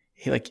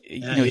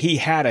 He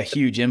had a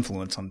huge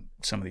influence on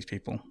some of these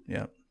people.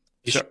 Yeah.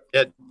 He sure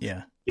did.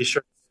 Yeah. He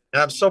sure.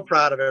 And I'm so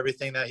proud of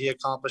everything that he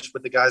accomplished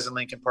with the guys in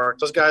Linkin Park.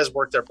 Those guys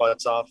worked their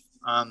butts off.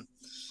 I'm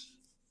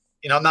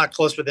not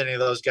close with any of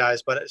those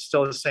guys, but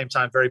still at the same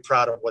time, very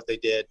proud of what they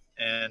did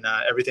and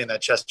everything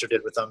that Chester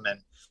did with them.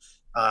 And,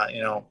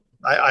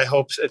 I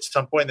hope at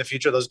some point in the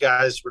future, those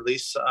guys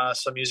release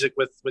some music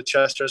with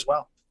Chester as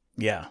well.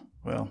 Yeah.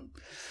 Well,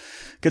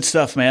 good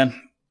stuff, man.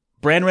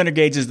 Brand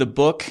Renegades is the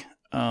book.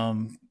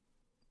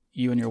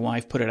 You and your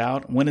wife put it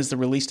out. When is the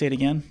release date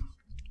again?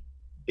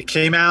 It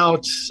came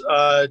out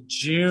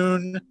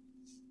June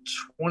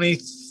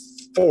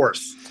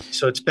 24th.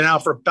 So it's been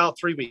out for about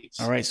 3 weeks.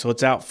 All right. So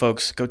it's out,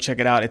 folks. Go check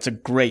it out. It's a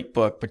great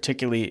book,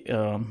 particularly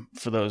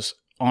for those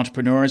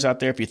entrepreneurs out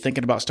there. If you're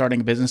thinking about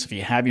starting a business, if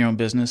you have your own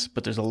business,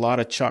 but there's a lot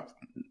of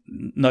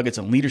nuggets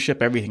and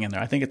leadership, everything in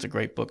there. I think it's a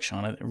great book,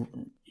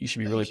 Sean. You should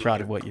be really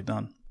proud of what you've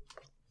done.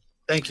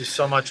 Thank you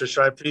so much,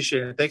 Richard. I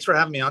appreciate it. Thanks for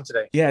having me on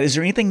today. Yeah. Is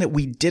there anything that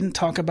we didn't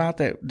talk about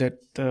that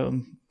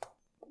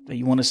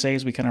you want to say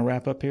as we kind of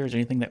wrap up here? Is there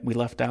anything that we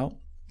left out?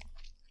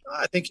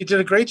 I think you did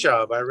a great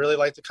job. I really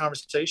liked the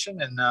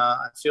conversation, and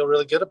I feel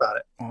really good about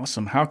it.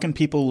 Awesome. How can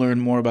people learn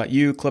more about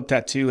you, Club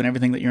Tattoo, and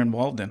everything that you're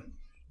involved in?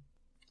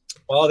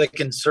 Well, they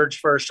can search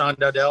for Sean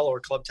Dowdell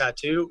or Club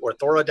Tattoo or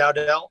Thora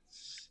Dowdell.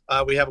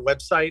 We have a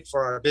website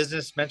for our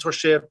business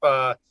mentorship,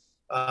 our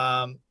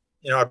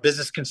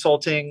business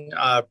consulting.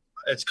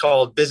 It's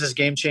called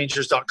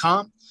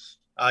businessgamechangers.com.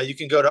 You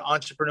can go to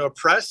Entrepreneur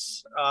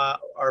Press.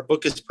 Our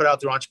book is put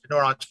out through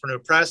Entrepreneur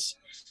Press.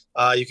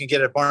 You can get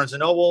it at Barnes &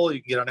 Noble.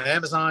 You can get it on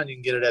Amazon. You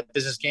can get it at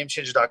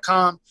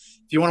businessgamechangers.com.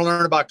 If you want to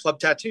learn about Club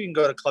Tattoo, you can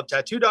go to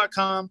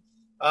clubtattoo.com.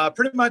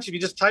 Pretty much, if you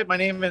just type my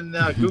name in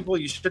Google,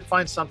 you should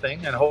find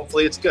something, and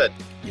hopefully it's good.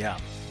 Yeah.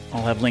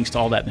 I'll have links to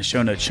all that in the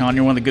show notes. Sean,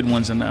 you're one of the good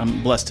ones, and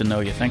I'm blessed to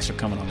know you. Thanks for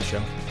coming on the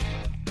show.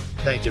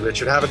 Thank you,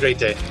 Richard. Have a great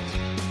day.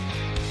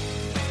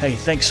 Hey,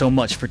 thanks so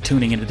much for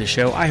tuning into the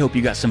show. I hope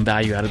you got some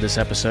value out of this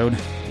episode.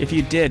 If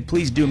you did,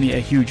 please do me a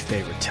huge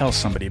favor. Tell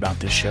somebody about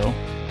this show.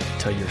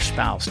 Tell your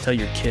spouse, tell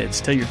your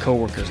kids, tell your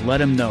coworkers. Let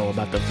them know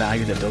about the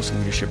value that Dose of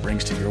Leadership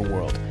brings to your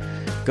world.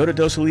 go to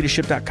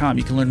doseofleadership.com.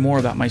 You can learn more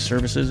about my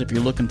services. If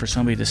you're looking for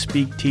somebody to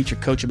speak, teach, or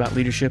coach about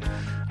leadership,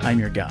 I'm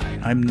your guy.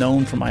 I'm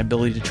known for my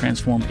ability to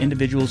transform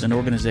individuals and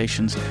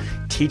organizations,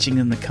 teaching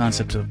them the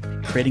concept of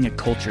creating a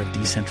culture of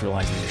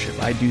decentralized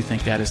leadership. I do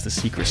think that is the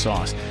secret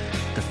sauce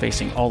to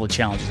facing all the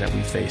challenges that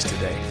we face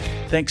today.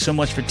 Thanks so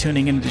much for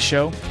tuning into the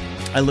show.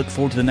 I look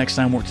forward to the next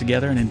time we work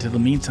together, and until the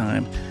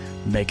meantime,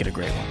 make it a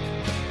great one.